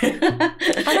there.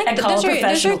 I like those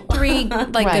are 3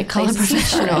 good call a places to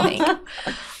start, I think.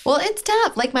 Well, it's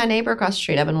tough. Like my neighbor across the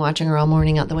street, I've been watching her all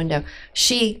morning out the window.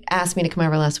 She asked me to come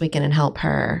over last weekend and help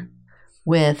her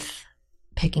with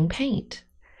picking paint.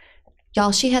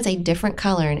 Y'all, she has a different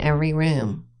color in every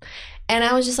room. And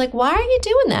I was just like, why are you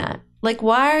doing that? Like,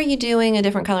 why are you doing a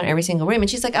different color in every single room? And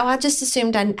she's like, I just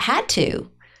assumed I had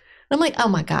to. I'm like, oh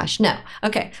my gosh, no.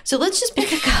 Okay, so let's just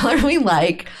pick a color we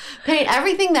like, paint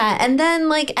everything that, and then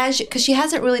because she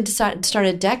hasn't really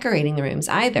started decorating the rooms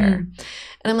either. And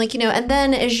I'm like, and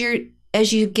then as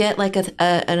you get like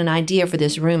an idea for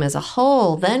this room as a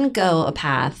whole, then go a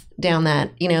path down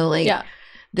that,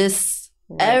 this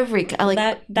every like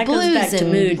that goes back to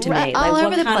mood to me. All like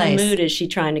over what the kind place. of mood is she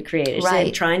trying to create? Is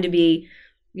she trying to be,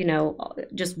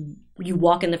 just you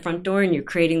walk in the front door and you're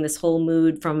creating this whole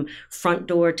mood from front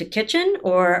door to kitchen?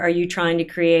 Or are you trying to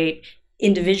create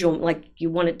individual, like you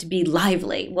want it to be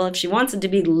lively? Well, if she wants it to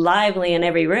be lively in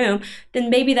every room, then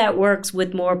maybe that works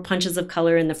with more punches of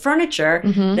color in the furniture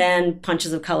than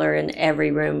punches of color in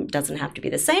every room. Doesn't have to be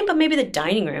the same, but maybe the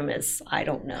dining room is, I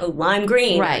don't know, lime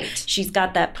green. Right. She's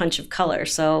got that punch of color.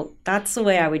 So that's the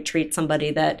way I would treat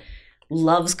somebody that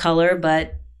loves color,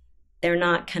 but they're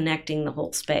not connecting the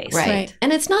whole space. Right.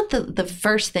 And it's not the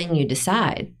first thing you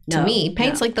decide. To me,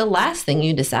 paint's like the last thing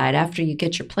you decide after you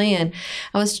get your plan.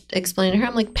 I was explaining to her,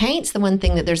 I'm like, paint's the one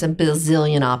thing that there's a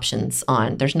bazillion options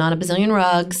on. There's not a bazillion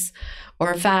rugs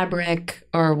or fabric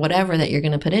or whatever that you're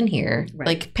going to put in here. Right.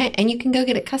 Like paint, and you can go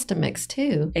get it custom mixed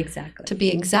too. Exactly. To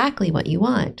be exactly what you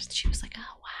want. She was like, oh,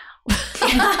 the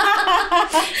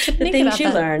things you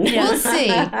learn. Yeah. We'll see.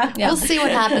 Yeah. We'll see what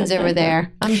happens over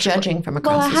there. I'm judging from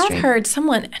across the street. Well, I have heard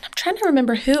someone, and I'm trying to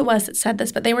remember who it was that said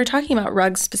this, but they were talking about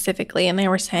rugs specifically, and they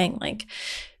were saying like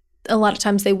a lot of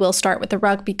times they will start with the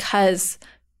rug because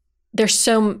there's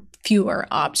so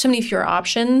many fewer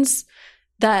options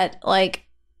that like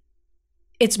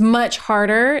it's much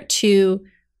harder to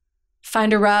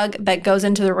find a rug that goes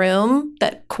into the room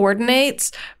that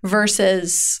coordinates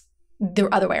versus the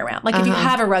other way around. Like if you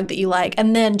have a rug that you like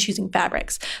and then choosing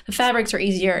fabrics. The fabrics are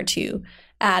easier to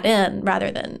add in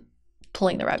rather than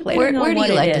pulling the rug later. Where do what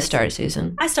you it like to is. start,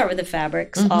 Susan? I start with the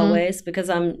fabrics always because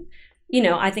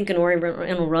I think an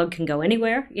oriental rug can go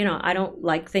anywhere. I don't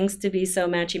like things to be so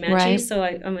matchy-matchy. Right. So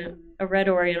a red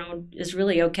oriental is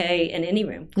really okay in any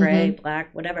room, gray, black,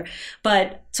 whatever.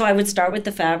 But so I would start with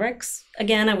the fabrics.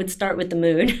 Again, I would start with the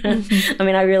mood.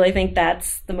 I really think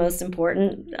that's the most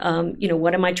important.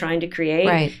 What am I trying to create?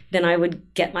 Right. Then I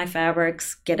would get my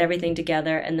fabrics, get everything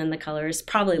together, and then the colors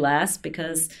probably last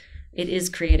because it is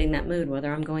creating that mood,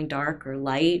 whether I'm going dark or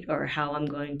light or how I'm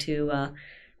going to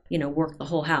work the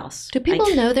whole house. Do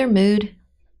people know their mood?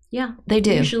 Yeah. They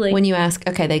do. Usually. When you ask,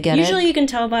 okay, they get Usually it. you can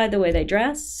tell by the way they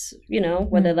dress,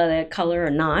 whether they color or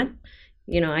not.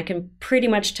 I can pretty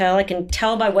much tell. I can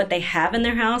tell by what they have in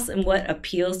their house and what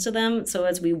appeals to them. So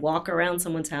as we walk around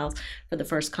someone's house for the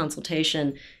first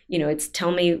consultation, it's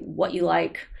tell me what you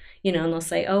like. And they'll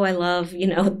say, oh, I love,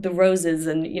 the roses.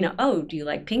 And, oh, do you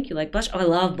like pink? You like blush? Oh, I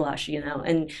love blush,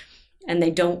 and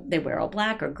they wear all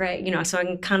black or gray, so I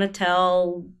can kind of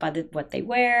tell by what they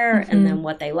wear and then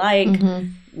what they like,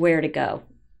 where to go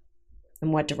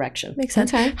and what direction. Makes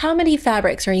sense. Okay. How many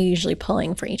fabrics are you usually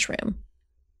pulling for each room?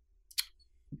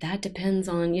 That depends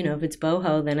on, if it's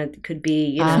boho, then it could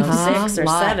be, 6 or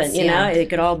Lots, 7, yeah. It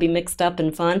could all be mixed up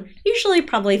and fun. Usually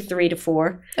probably 3 to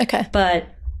 4, Okay. but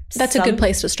That's a good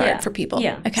place to start for people.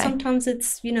 Yeah. Okay. Sometimes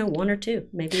it's, 1 or 2.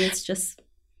 Maybe it's just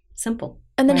simple.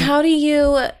 And then Right. how do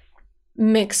you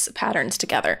mix patterns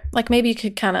together? Like maybe you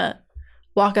could kind of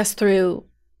walk us through,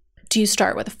 do you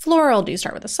start with a floral? Do you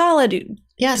start with a solid?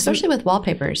 Yeah, especially with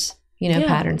wallpapers, Yeah.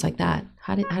 patterns like that.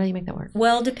 How do you make that work?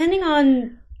 Well, depending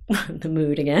on the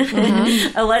mood again,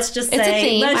 let's just say, It's a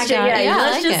theme. I got it. Yeah, I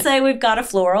let's like just it. say we've got a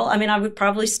floral. I would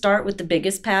probably start with the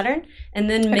biggest pattern and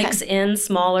then mix in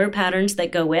smaller patterns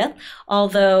that go with.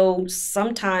 Although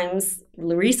sometimes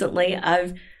recently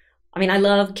I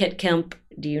love Kit Kemp.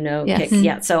 Do you know Yes. Kit?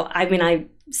 Yeah. So I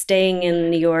staying in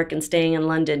New York and staying in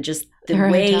London, just the Her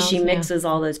way hotels, she yeah. mixes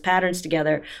all those patterns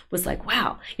together was like,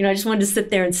 wow. I just wanted to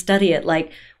sit there and study it.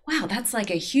 Like, wow, that's like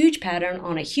a huge pattern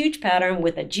on a huge pattern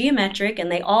with a geometric,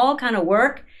 and they all kind of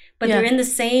work, but Yeah. they're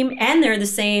the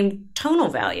same tonal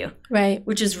value, Right.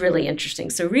 which is really interesting.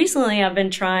 So recently I've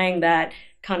been trying that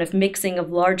kind of mixing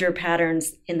of larger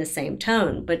patterns in the same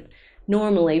tone, but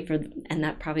normally and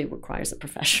that probably requires a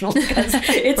professional because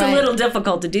it's Right. a little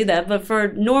difficult to do that. But for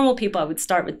normal people, I would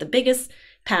start with the biggest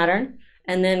pattern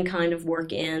and then kind of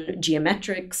work in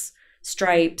geometrics,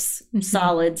 stripes,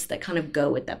 solids that kind of go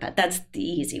with that. That's the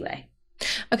easy way.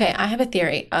 Okay. I have a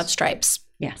theory of stripes.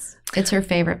 Yes. It's her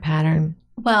favorite pattern.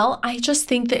 Well, I just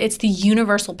think that it's the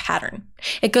universal pattern.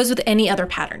 It goes with any other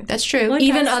pattern. That's true. Well,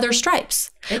 Even does. other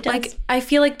stripes. It does. Like I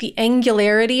feel like the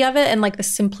angularity of it and like the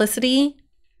simplicity,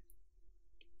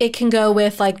 it can go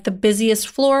with like the busiest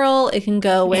floral. It can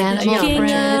go with Animal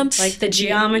gingham. print. like the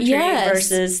geometry Yes.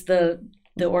 versus the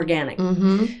organic.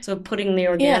 Mm-hmm. So putting the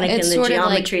organic It and the sort of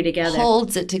geometry together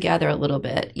holds it together a little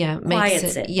bit. Yeah,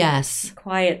 Quiets it. Yes,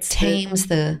 quiets tames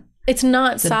the It's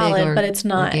not the solid, big but it's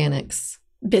not organics.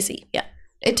 busy. Yeah.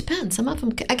 It depends. Some of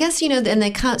them, I guess, and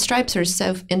the stripes are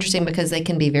so interesting because they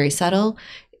can be very subtle,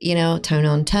 tone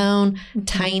on tone,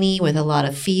 tiny with a lot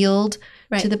of field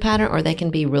Right. to the pattern, or they can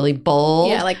be really bold.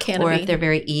 Yeah, like canopy. Or if they're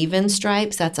very even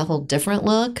stripes, that's a whole different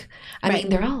look. I Right. mean,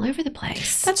 they're all over the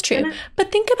place. That's true.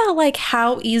 But think about like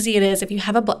how easy it is if you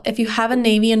have a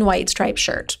navy and white striped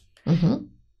shirt. Mm-hmm.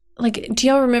 Like, do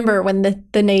y'all remember when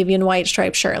the navy and white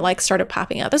striped shirt like started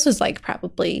popping up? This was like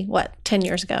probably 10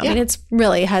 years ago. Yeah. I mean, it's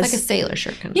really has Like a sailor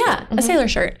shirt kind of yeah, thing. a sailor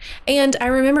shirt. And I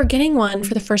remember getting one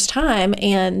for the first time,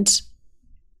 and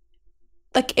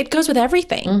like it goes with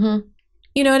everything. Mm-hmm.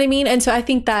 You know what I mean? And so I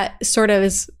think that sort of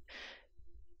is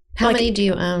How Like- many do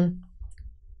you own?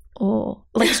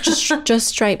 like just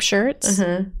striped shirts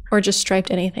Uh-huh. or just striped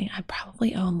anything. I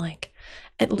probably own like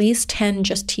at least 10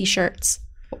 just t-shirts.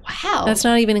 Wow. That's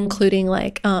not even including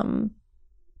like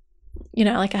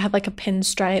like I have like a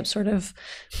pinstripe sort of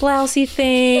blousey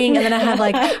thing, and then I have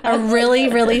like a really,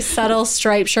 really subtle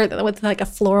striped shirt with like a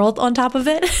floral on top of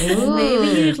it.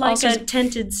 Maybe you'd like Also- a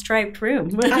tinted striped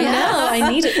room. I Yeah. know.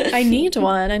 I need it. I need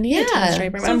one. I need a Yeah.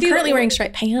 striped. So I'm if you- currently wearing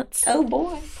striped pants. Oh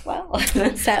boy! Wow.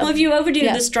 So, Well, if you overdo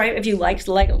yeah. the stripe, if you like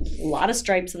a lot of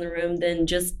stripes in the room, then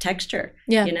just texture.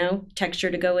 Yeah.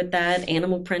 Texture to go with that,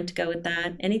 animal print to go with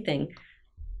that, anything.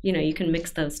 You can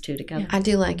mix those two together. I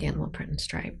do like animal print and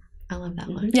stripe. I love that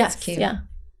look. Yes, It's cute. yeah.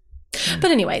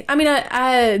 But anyway, I mean,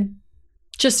 I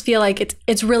just feel like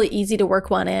it's really easy to work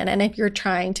one in, and if you're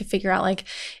trying to figure out like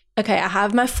okay, I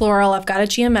have my floral, I've got a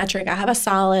geometric, I have a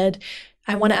solid.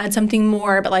 I want to add something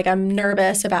more, but like I'm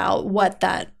nervous about what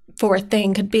that fourth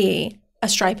thing could be. A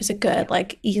stripe is a good,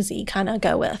 like easy kind of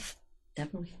go with.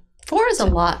 Definitely. 4 is a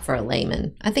lot for a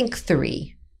layman. I think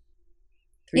 3.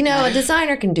 You know, a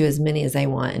designer can do as many as they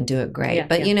want and do it great. Yeah,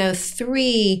 but, yeah. you know,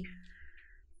 3,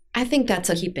 I think that's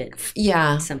a, Keep it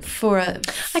yeah, simple. for a,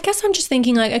 I guess I'm just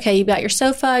thinking like, okay, you've got your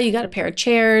sofa, you got a pair of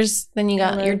chairs, then you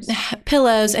got your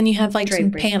pillows, and you have like some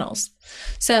Drapery. panels.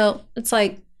 So it's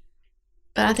like,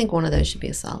 but I think one of those should be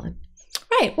a solid.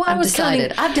 right. Well, I I've was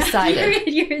decided. I've decided.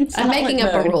 You're in I'm making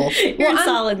up a mode. rule. You're Well, in I'm-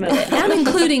 solid mode. I'm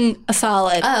including a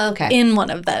solid Oh, okay. in one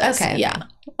of those. Okay, Yeah.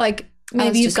 Like I maybe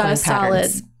was you've just got a going solid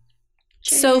patterns.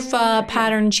 sofa,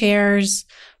 pattern chairs,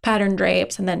 pattern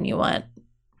drapes, and then you want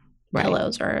Right.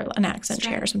 pillows or an accent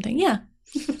chair or something. Yeah.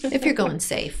 If you're going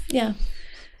safe. Yeah.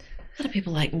 A lot of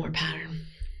people like more pattern.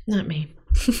 Not me.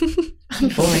 I'm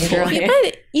boring girl. Yeah,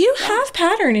 but you have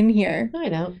pattern in here. I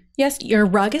don't. Yes, your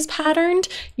rug is patterned.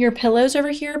 Your pillows over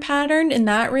here are patterned. In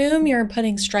that room, you're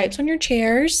putting stripes on your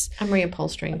chairs. I'm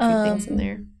reupholstering a few things in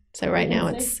there. So right now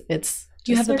it's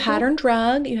You have a circle. patterned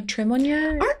rug. You have trim on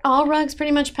your. Aren't all rugs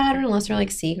pretty much patterned unless they're like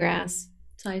seagrass?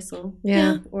 Sisal.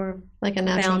 Yeah. Or Like a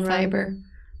natural Bound rug. fiber.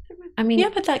 I mean, Yeah,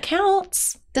 but that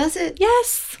counts. does it?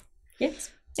 Yes.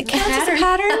 yes. It counts as a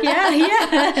pattern. Yeah,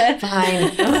 yeah.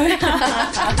 Fine.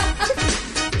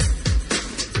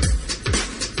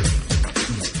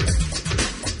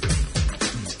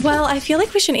 Well, I feel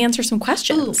like we should answer some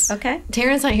questions. Okay.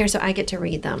 Taryn's not here, so I get to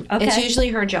read them. Okay. It's usually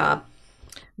her job,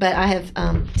 but I have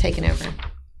taken over.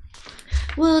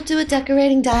 We'll do a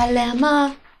decorating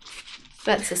dilemma.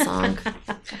 That's the song.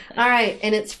 All right,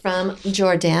 and it's from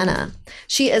Jordana.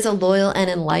 She is a loyal and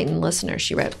enlightened listener,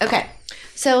 she wrote. Okay,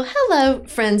 so hello,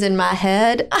 friends in my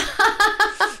head.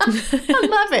 I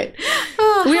love it.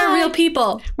 Oh, We are hi. real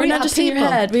people. We're We not are just in your people.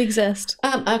 head. We exist.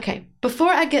 Okay. Before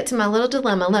I get to my little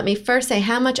dilemma, let me first say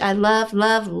how much I love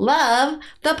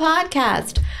the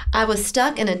podcast. I was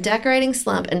stuck in a decorating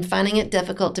slump and finding it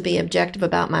difficult to be objective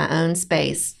about my own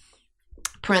space.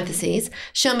 Parentheses,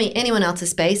 show me anyone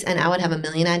else's space and I would have a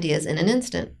million ideas in an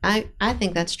instant. I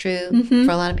think that's true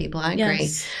for a lot of people. I agree.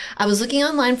 Yes. I was looking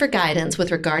online for guidance with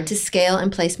regard to scale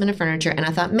and placement of furniture, and I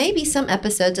thought maybe some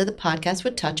episodes of the podcast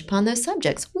would touch upon those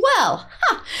subjects. Well,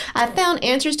 I found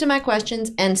answers to my questions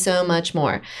and so much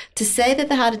more. To say that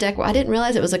the How to Decorate, I didn't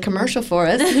realize it was a commercial for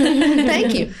us.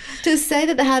 Thank you. To say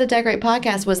that the How to Decorate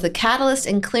podcast was the catalyst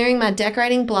in clearing my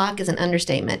decorating block is an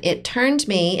understatement. It turned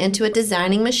me into a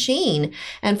designing machine.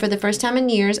 And for the first time in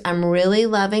years, I'm really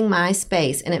loving my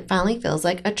space, and it finally feels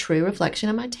like a true reflection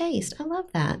of my taste. I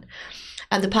love that.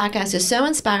 The podcast is so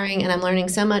inspiring, and I'm learning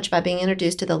so much by being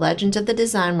introduced to the legends of the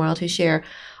design world who share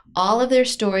all of their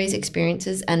stories,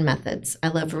 experiences, and methods. I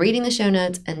love reading the show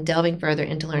notes and delving further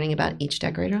into learning about each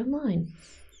decorator online.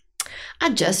 I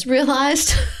just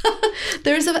realized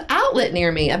there's an outlet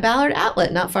near me, a Ballard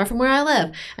outlet not far from where I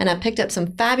live, and I picked up some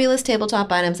fabulous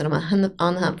tabletop items, and I'm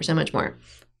on the hunt for so much more.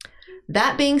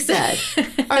 That being said,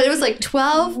 there was like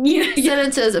 12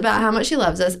 sentences about how much she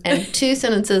loves us and 2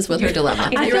 sentences with her dilemma.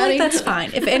 I You feel ready? like that's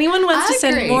fine. If anyone wants I to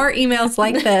send agree. more emails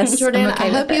like this, Jordana, I'm okay I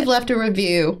hope with you've it. left a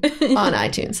review on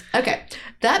iTunes. Okay.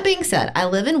 That being said, I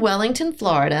live in Wellington,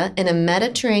 Florida, in a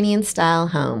Mediterranean-style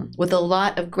home with a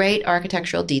lot of great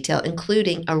architectural detail,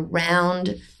 including a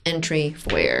round entry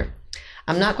foyer.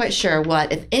 I'm not quite sure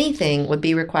what, if anything, would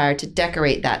be required to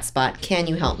decorate that spot. Can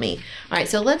you help me? All right,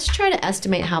 so let's try to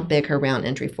estimate how big her round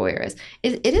entry foyer is.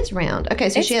 It is round. Okay,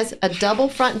 so she has a double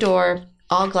front door,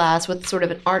 all glass, with sort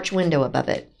of an arch window above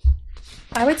it.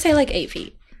 I would say like 8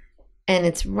 feet. And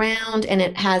it's round, and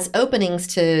it has openings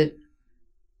to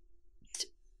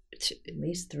At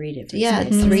least 3 different yeah,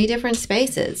 spaces. 3 different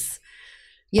spaces.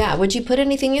 Yeah, would you put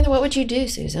anything in there? What would you do,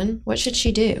 Susan? What should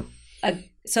she do?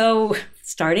 So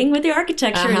starting with the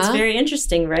architecture, it's Uh-huh. very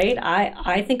interesting, right?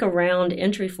 I think a round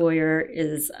entry foyer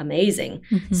is amazing.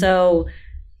 Mm-hmm. So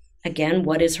again,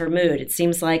 what is her mood? It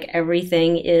seems like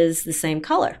everything is the same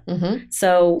color. Mm-hmm.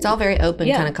 So It's all very open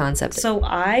Yeah. kind of concept. So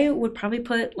I would probably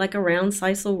put like a round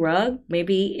sisal rug.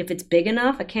 Maybe if it's big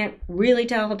enough, I can't really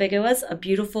tell how big it was. A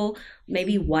beautiful,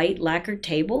 maybe white lacquered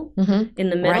table Mhm.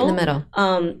 in the middle. Right in the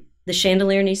middle. The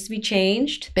chandelier needs to be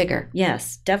changed. Bigger.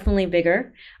 Yes, definitely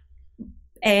bigger.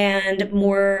 And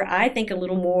more, I think a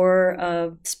little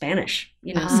more Spanish,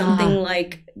 something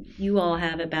like you all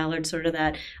have at Ballard, sort of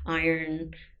that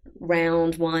iron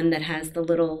round one that has the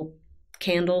little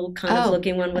candle kind of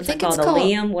looking one. What's it think called? it's A called-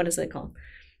 Liam? What is it called?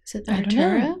 Is it I don't know.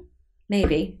 Arturo?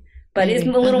 Maybe. But it's a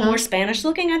Maybe. little Uh-huh. more Spanish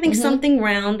looking. I think Mhm. something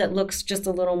round that looks just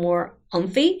a little more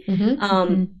umphy.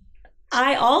 Mm-hmm.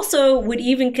 I also would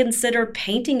even consider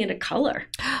painting it a color.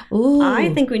 Ooh.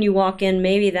 I think when you walk in,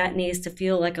 maybe that needs to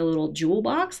feel like a little jewel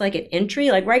box, like an entry.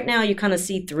 Like right now, you kind of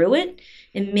see through it,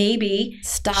 and maybe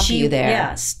Stop you there.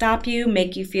 Yeah, stop you,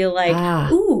 make you feel like, Ah.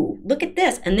 ooh, look at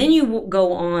this, and then you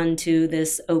go on to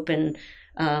this open.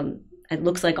 It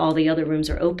looks like all the other rooms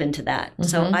are open to that.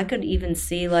 So I could even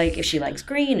see like if she likes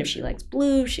green, if she likes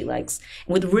blue, if she likes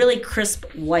with really crisp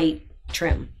white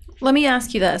trim. Let me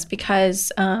ask you this because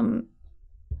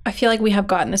I feel like we have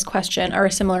gotten this question or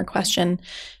a similar question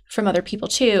from other people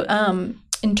too,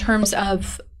 in terms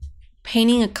of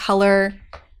painting a color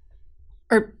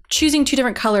or choosing two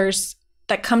different colors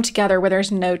that come together where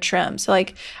there's no trim. So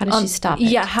like, How does she stop it?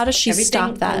 Yeah, how does she Everything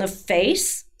stop that? on the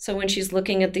face. So when she's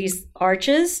looking at these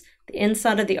arches, the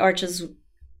inside of the arches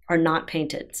are not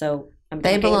painted. So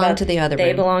They belong to the other They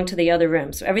room. belong to the other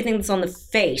room. So everything that's on the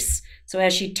face. So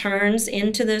as she turns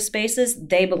into those spaces,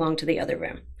 they belong to the other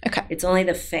room. Okay, It's only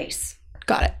the face.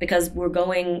 got it. Because we're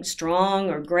going strong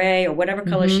or gray or whatever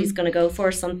color she's going to go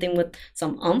for, something with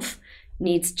some oomph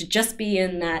needs to just be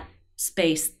in that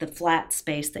space, the flat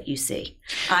space that you see.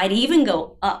 I'd even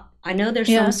go up. I know there's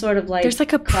Yeah. some sort of like There's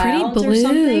like a pretty clouds or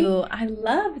something. blue. I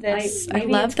love this. I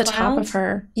maybe love it's the top of clouds?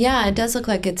 her. Yeah, it does look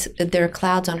like there are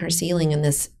clouds on her ceiling in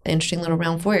this interesting little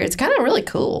round foyer. It's kind of really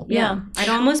cool. Yeah. I'd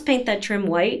almost paint that trim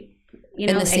white, you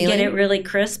In know, the and ceiling? get it really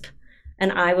crisp.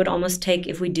 And I would almost take,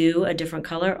 if we do a different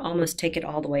color, almost take it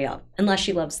all the way up. Unless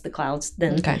she loves the clouds,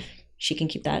 then Okay. she can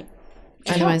keep that.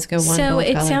 Otherwise, go one So bold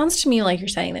it color. sounds to me like you're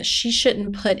saying that she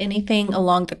shouldn't put anything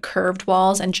along the curved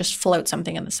walls and just float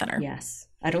something in the center. Yes.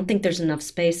 I don't think there's enough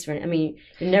space for it. I mean,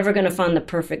 you're never going to find the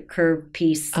perfect curved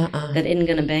piece that isn't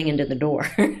going to bang into the door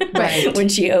Right. when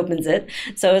she opens it.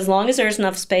 So as long as there's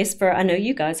enough space for, I know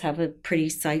you guys have a pretty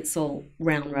Sisal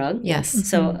round rug. Yes.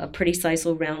 So a pretty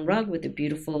Sisal round rug with a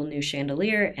beautiful new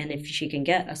chandelier. And if she can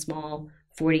get a small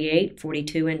 48,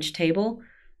 42-inch table,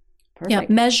 perfect.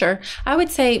 Yeah, measure. I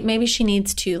would say maybe she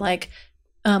needs to like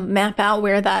map out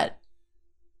where that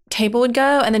table would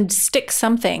go and then stick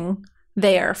something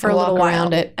there for a Walk little while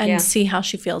around it. and Yeah. see how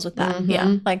she feels with that. Mhm.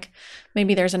 Yeah, like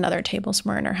maybe there's another table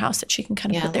somewhere in her house that she can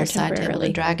kind of Yeah, put a there little side table to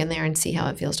temporarily. drag in there and see how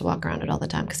it feels to walk around it all the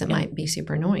time because it Yeah. might be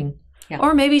super annoying.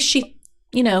 Or maybe she,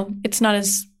 it's not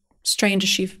as strange as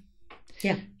she,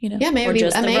 Yeah. Yeah, maybe Or it'd be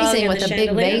just the rug amazing and with the a big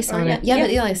chandelier, vase or on yeah. it. Yeah, Yeah.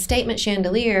 but like a statement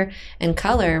chandelier and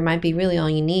color might be really all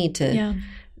you need to yeah.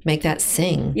 make that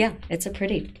sing. Yeah, it's a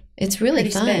pretty. It's really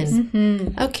Pretty fun. space. Mm-hmm.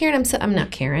 Oh, Karen, I'm not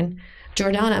Karen.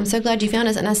 Jordana, I'm so glad you found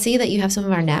us. And I see that you have some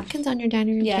of our napkins on your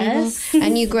dining room Yes. table.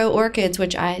 And you grow orchids,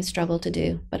 which I struggle to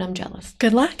do, but I'm jealous.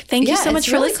 Good luck. Thank you Yeah, so it's much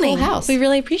for really cool listening. house. We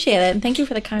really appreciate it. And thank you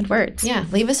for the kind words. Yeah,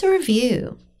 leave us a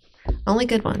review. Only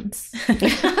good ones.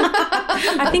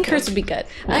 I think hers would be good.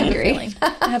 I agree.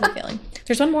 I have a feeling.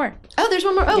 There's one more. Oh, there's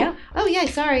one more. Oh, Yeah. oh yeah,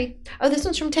 sorry. Oh, this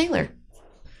one's from Taylor.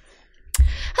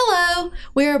 Hello,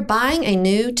 we're buying a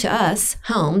new to us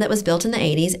home that was built in the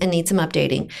 80s and needs some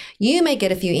updating. You may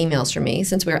get a few emails from me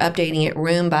since we're updating it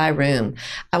room by room.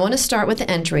 I want to start with the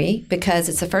entry because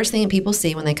it's the first thing that people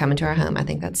see when they come into our home. I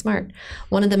think that's smart.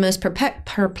 One of the most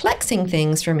perplexing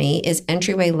things for me is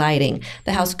entryway lighting.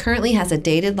 The house currently has a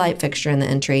dated light fixture in the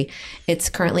entry. It's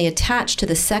currently attached to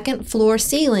the second floor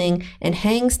ceiling and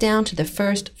hangs down to the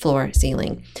first floor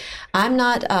ceiling. I'm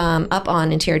not up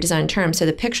on interior design terms, so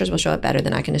the pictures will show it better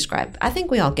than I can describe. I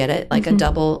think we all get it, like a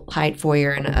double height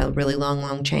foyer and a really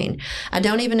long chain. I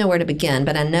don't even know where to begin,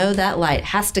 but I know that light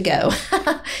has to go.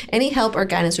 Any help or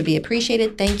guidance would be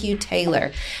appreciated. Thank you,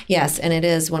 Taylor. Yes, and it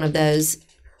is one of those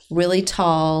really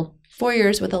tall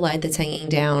foyers with a light that's hanging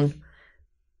down.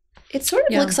 It sort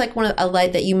of Yeah. looks like a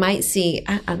light that you might see.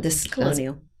 This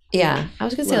Colonial. Yeah, I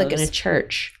was going to say like in a Lowe's.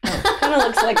 church. Kind of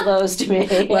looks like Lowe's to me.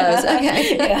 Lowe's,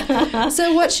 okay. Yeah.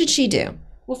 So what should she do?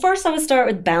 Well, first I would start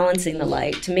with balancing the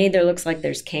light. To me, there looks like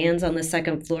there's cans on the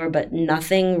second floor, but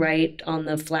nothing right on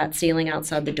the flat ceiling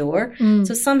outside the door.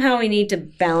 So somehow we need to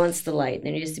balance the light.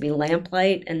 There needs to be lamp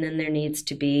light, and then there needs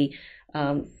to be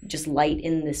just light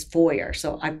in this foyer.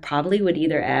 So I probably would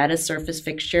either add a surface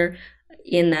fixture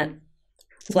in that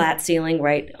flat ceiling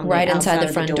right on Right the inside outside the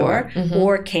of front the door. door, Mhm.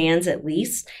 or cans at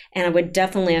least. And I would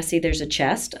definitely, I see there's a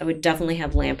chest. I would definitely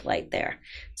have lamp light there.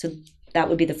 So that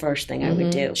would be the first thing I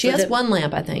would do. She So has that- one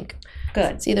lamp, I think.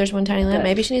 Good. See, there's one tiny lamp. Good.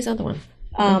 Maybe she needs another one.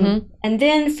 And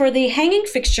then for the hanging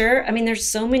fixture, I mean, there's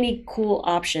so many cool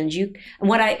options. You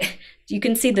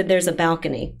can see that there's a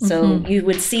balcony, so you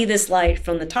would see this light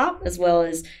from the top as well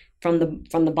as from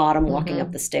the bottom walking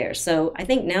up the stairs. So I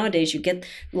think nowadays you get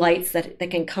lights that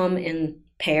can come in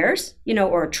pairs,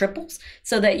 or triples,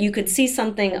 so that you could see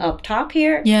something up top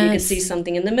here, you could Yes. see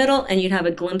something in the middle, and you'd have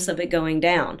a glimpse of it going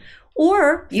down.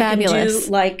 Or you can Fabulous.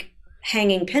 do like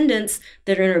hanging pendants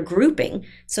that are in a grouping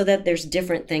so that there's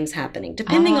different things happening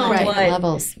depending on right. what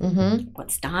levels.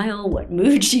 what style, what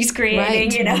mood she's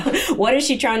creating, Right. What is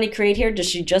she trying to create here? Does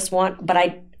she just want, but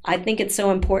I think it's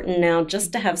so important now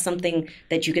just to have something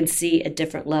that you can see at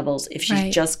different levels if she's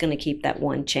Right. just going to keep that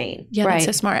one chain. Yeah, Right. that's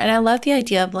so smart. And I love the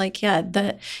idea of like,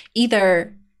 the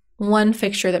either one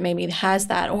fixture that maybe has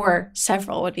that or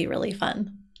several would be really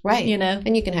fun. Right. You know?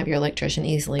 And you can have your electrician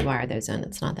easily wire those in.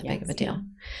 It's not that big of a Yes. deal.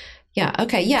 Yeah.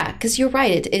 Okay. Yeah. Because you're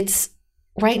right. It's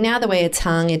right now the way it's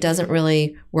hung, it doesn't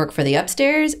really work for the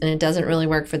upstairs and it doesn't really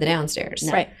work for the downstairs.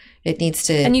 Right. It needs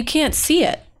to. And you can't see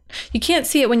it. You can't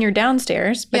see it when you're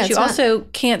downstairs, but Yeah, you it's not- also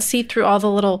can't see through all the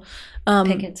little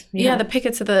Pickets. Yeah, the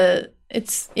pickets of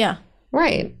it's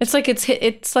right. It's like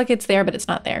it's there, but it's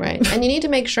not there. Right. And you need to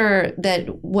make sure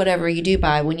that whatever you do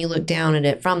buy, when you look down at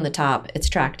it from the top, it's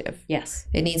attractive. Yes.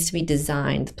 It needs to be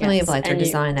designed. Plenty Yes. of lights And are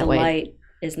designed that the way. light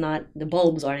is not, the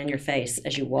bulbs aren't in your face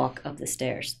as you walk up the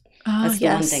stairs. Oh, That's the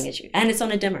one yes. thing. And it's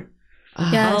on a dimmer.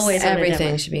 Yes. Always on a Everything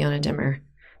dimmer. should be on a dimmer.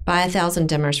 Buy 1,000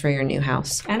 dimmers for your new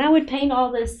house. And I would paint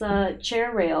all this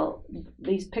chair rail,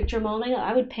 these picture molding,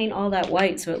 I would paint all that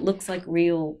white so it looks like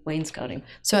real wainscoting.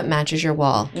 So it matches your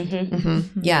wall.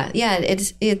 Mm-hmm. Yeah. Yeah.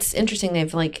 It's interesting.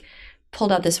 They've like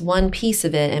pulled out this one piece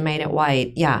of it and made it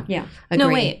white. Yeah. Yeah. Agree. No,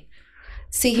 wait.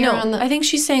 See here No, on the. I think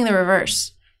she's saying the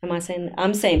reverse. Am I saying?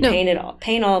 I'm saying No.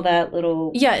 paint all that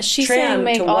little. Yeah, she's trim saying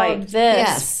make to all white. of this.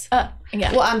 Yes.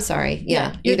 Yeah. Well, I'm sorry.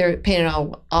 Yeah. Yeah. Either paint it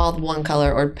all one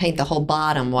color or paint the whole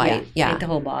bottom white. Yeah. Paint the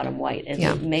whole bottom white and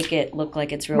Yeah. make it look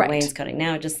like it's real Right. wainscoting.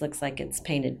 Now it just looks like it's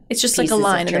painted. It's just like a pieces of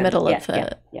line in the trim. middle Yeah, of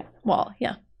the yeah. wall.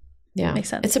 Yeah. Yeah. Makes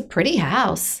sense. It's a pretty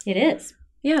house. It is.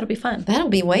 Yeah, it'll be fun. That'll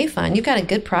be way fun. You've got a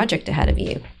good project ahead of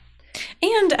you.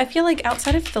 And I feel like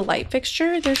outside of the light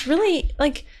fixture, there's really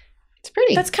like It's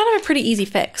pretty. that's kind of a pretty easy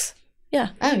fix. Oh,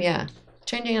 yeah.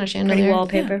 Changing out a Pretty chandelier.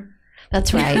 wallpaper.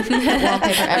 That's right. Wallpaper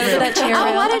everywhere. that chair Oh,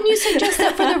 rail. why didn't you suggest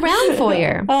that for the round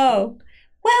foyer? Oh.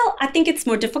 Well, I think it's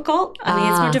more difficult. I mean,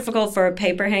 it's Ah. more difficult for a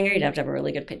paper hanger. You'd have to have a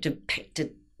really good paint to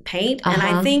paint. And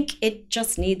Uh-huh. I think it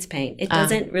just needs paint. It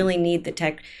doesn't really need the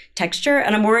texture.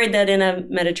 And I'm worried that in a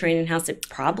Mediterranean house, it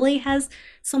probably has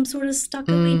some sort of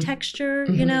stucco-y texture,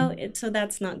 you know? So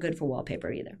that's not good for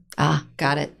wallpaper either.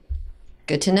 Got it.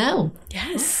 Good to know.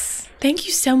 Yes. Thank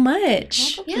you so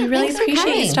much. Yeah, we really thanks for appreciate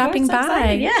you coming. stopping I'm so by.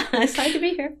 excited. Yeah, excited to be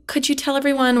here. Could you tell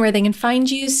everyone where they can find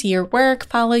you, see your work,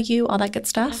 follow you, all that good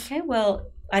stuff? Okay, well,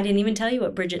 I didn't even tell you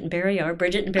what Bridget and Barry are.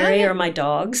 Bridget and Barry are my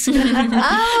dogs.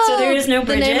 Oh, So there is no the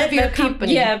Bridget. name of your but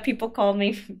company. people call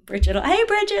me Bridget. Hey,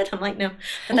 Bridget. I'm like, no,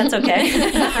 but that's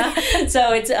okay.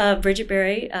 So it's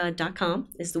BridgetBerry.com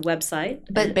is the website.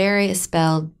 But Barry is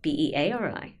spelled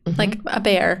Beari. Like a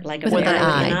bear. Like a with With bear an with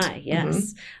eye. an eye,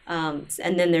 yes.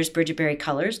 And then there's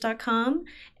BridgetBerryColors.com.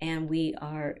 And you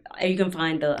can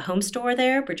find the home store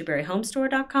there,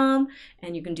 BridgetBerryHomestore.com.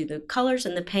 And you can do the colors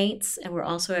and the paints. And we're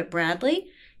also at Bradley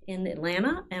in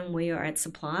Atlanta. And we are at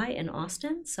Supply in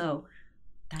Austin. So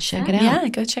that's Check that. it out. Yeah,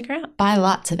 go check her out. Buy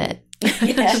lots of it.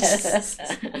 Yes.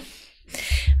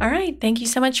 All right. Thank you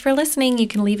so much for listening. You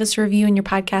can leave us a review in your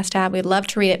podcast app. We'd love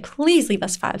to read it. Please leave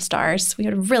us 5 stars. We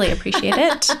would really appreciate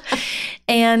it.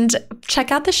 And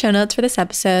check out the show notes for this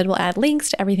episode. We'll add links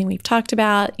to everything we've talked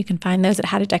about. You can find those at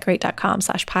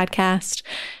howtodecorate.com/podcast.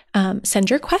 Send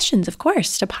your questions, of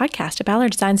course, to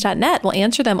podcast@ballarddesigns.net. We'll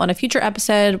answer them on a future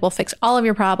episode. We'll fix all of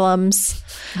your problems.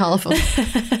 All of them.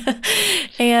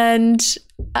 And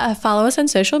follow us on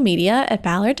social media at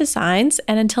Ballard Designs.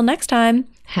 And until next time,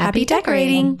 happy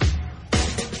decorating.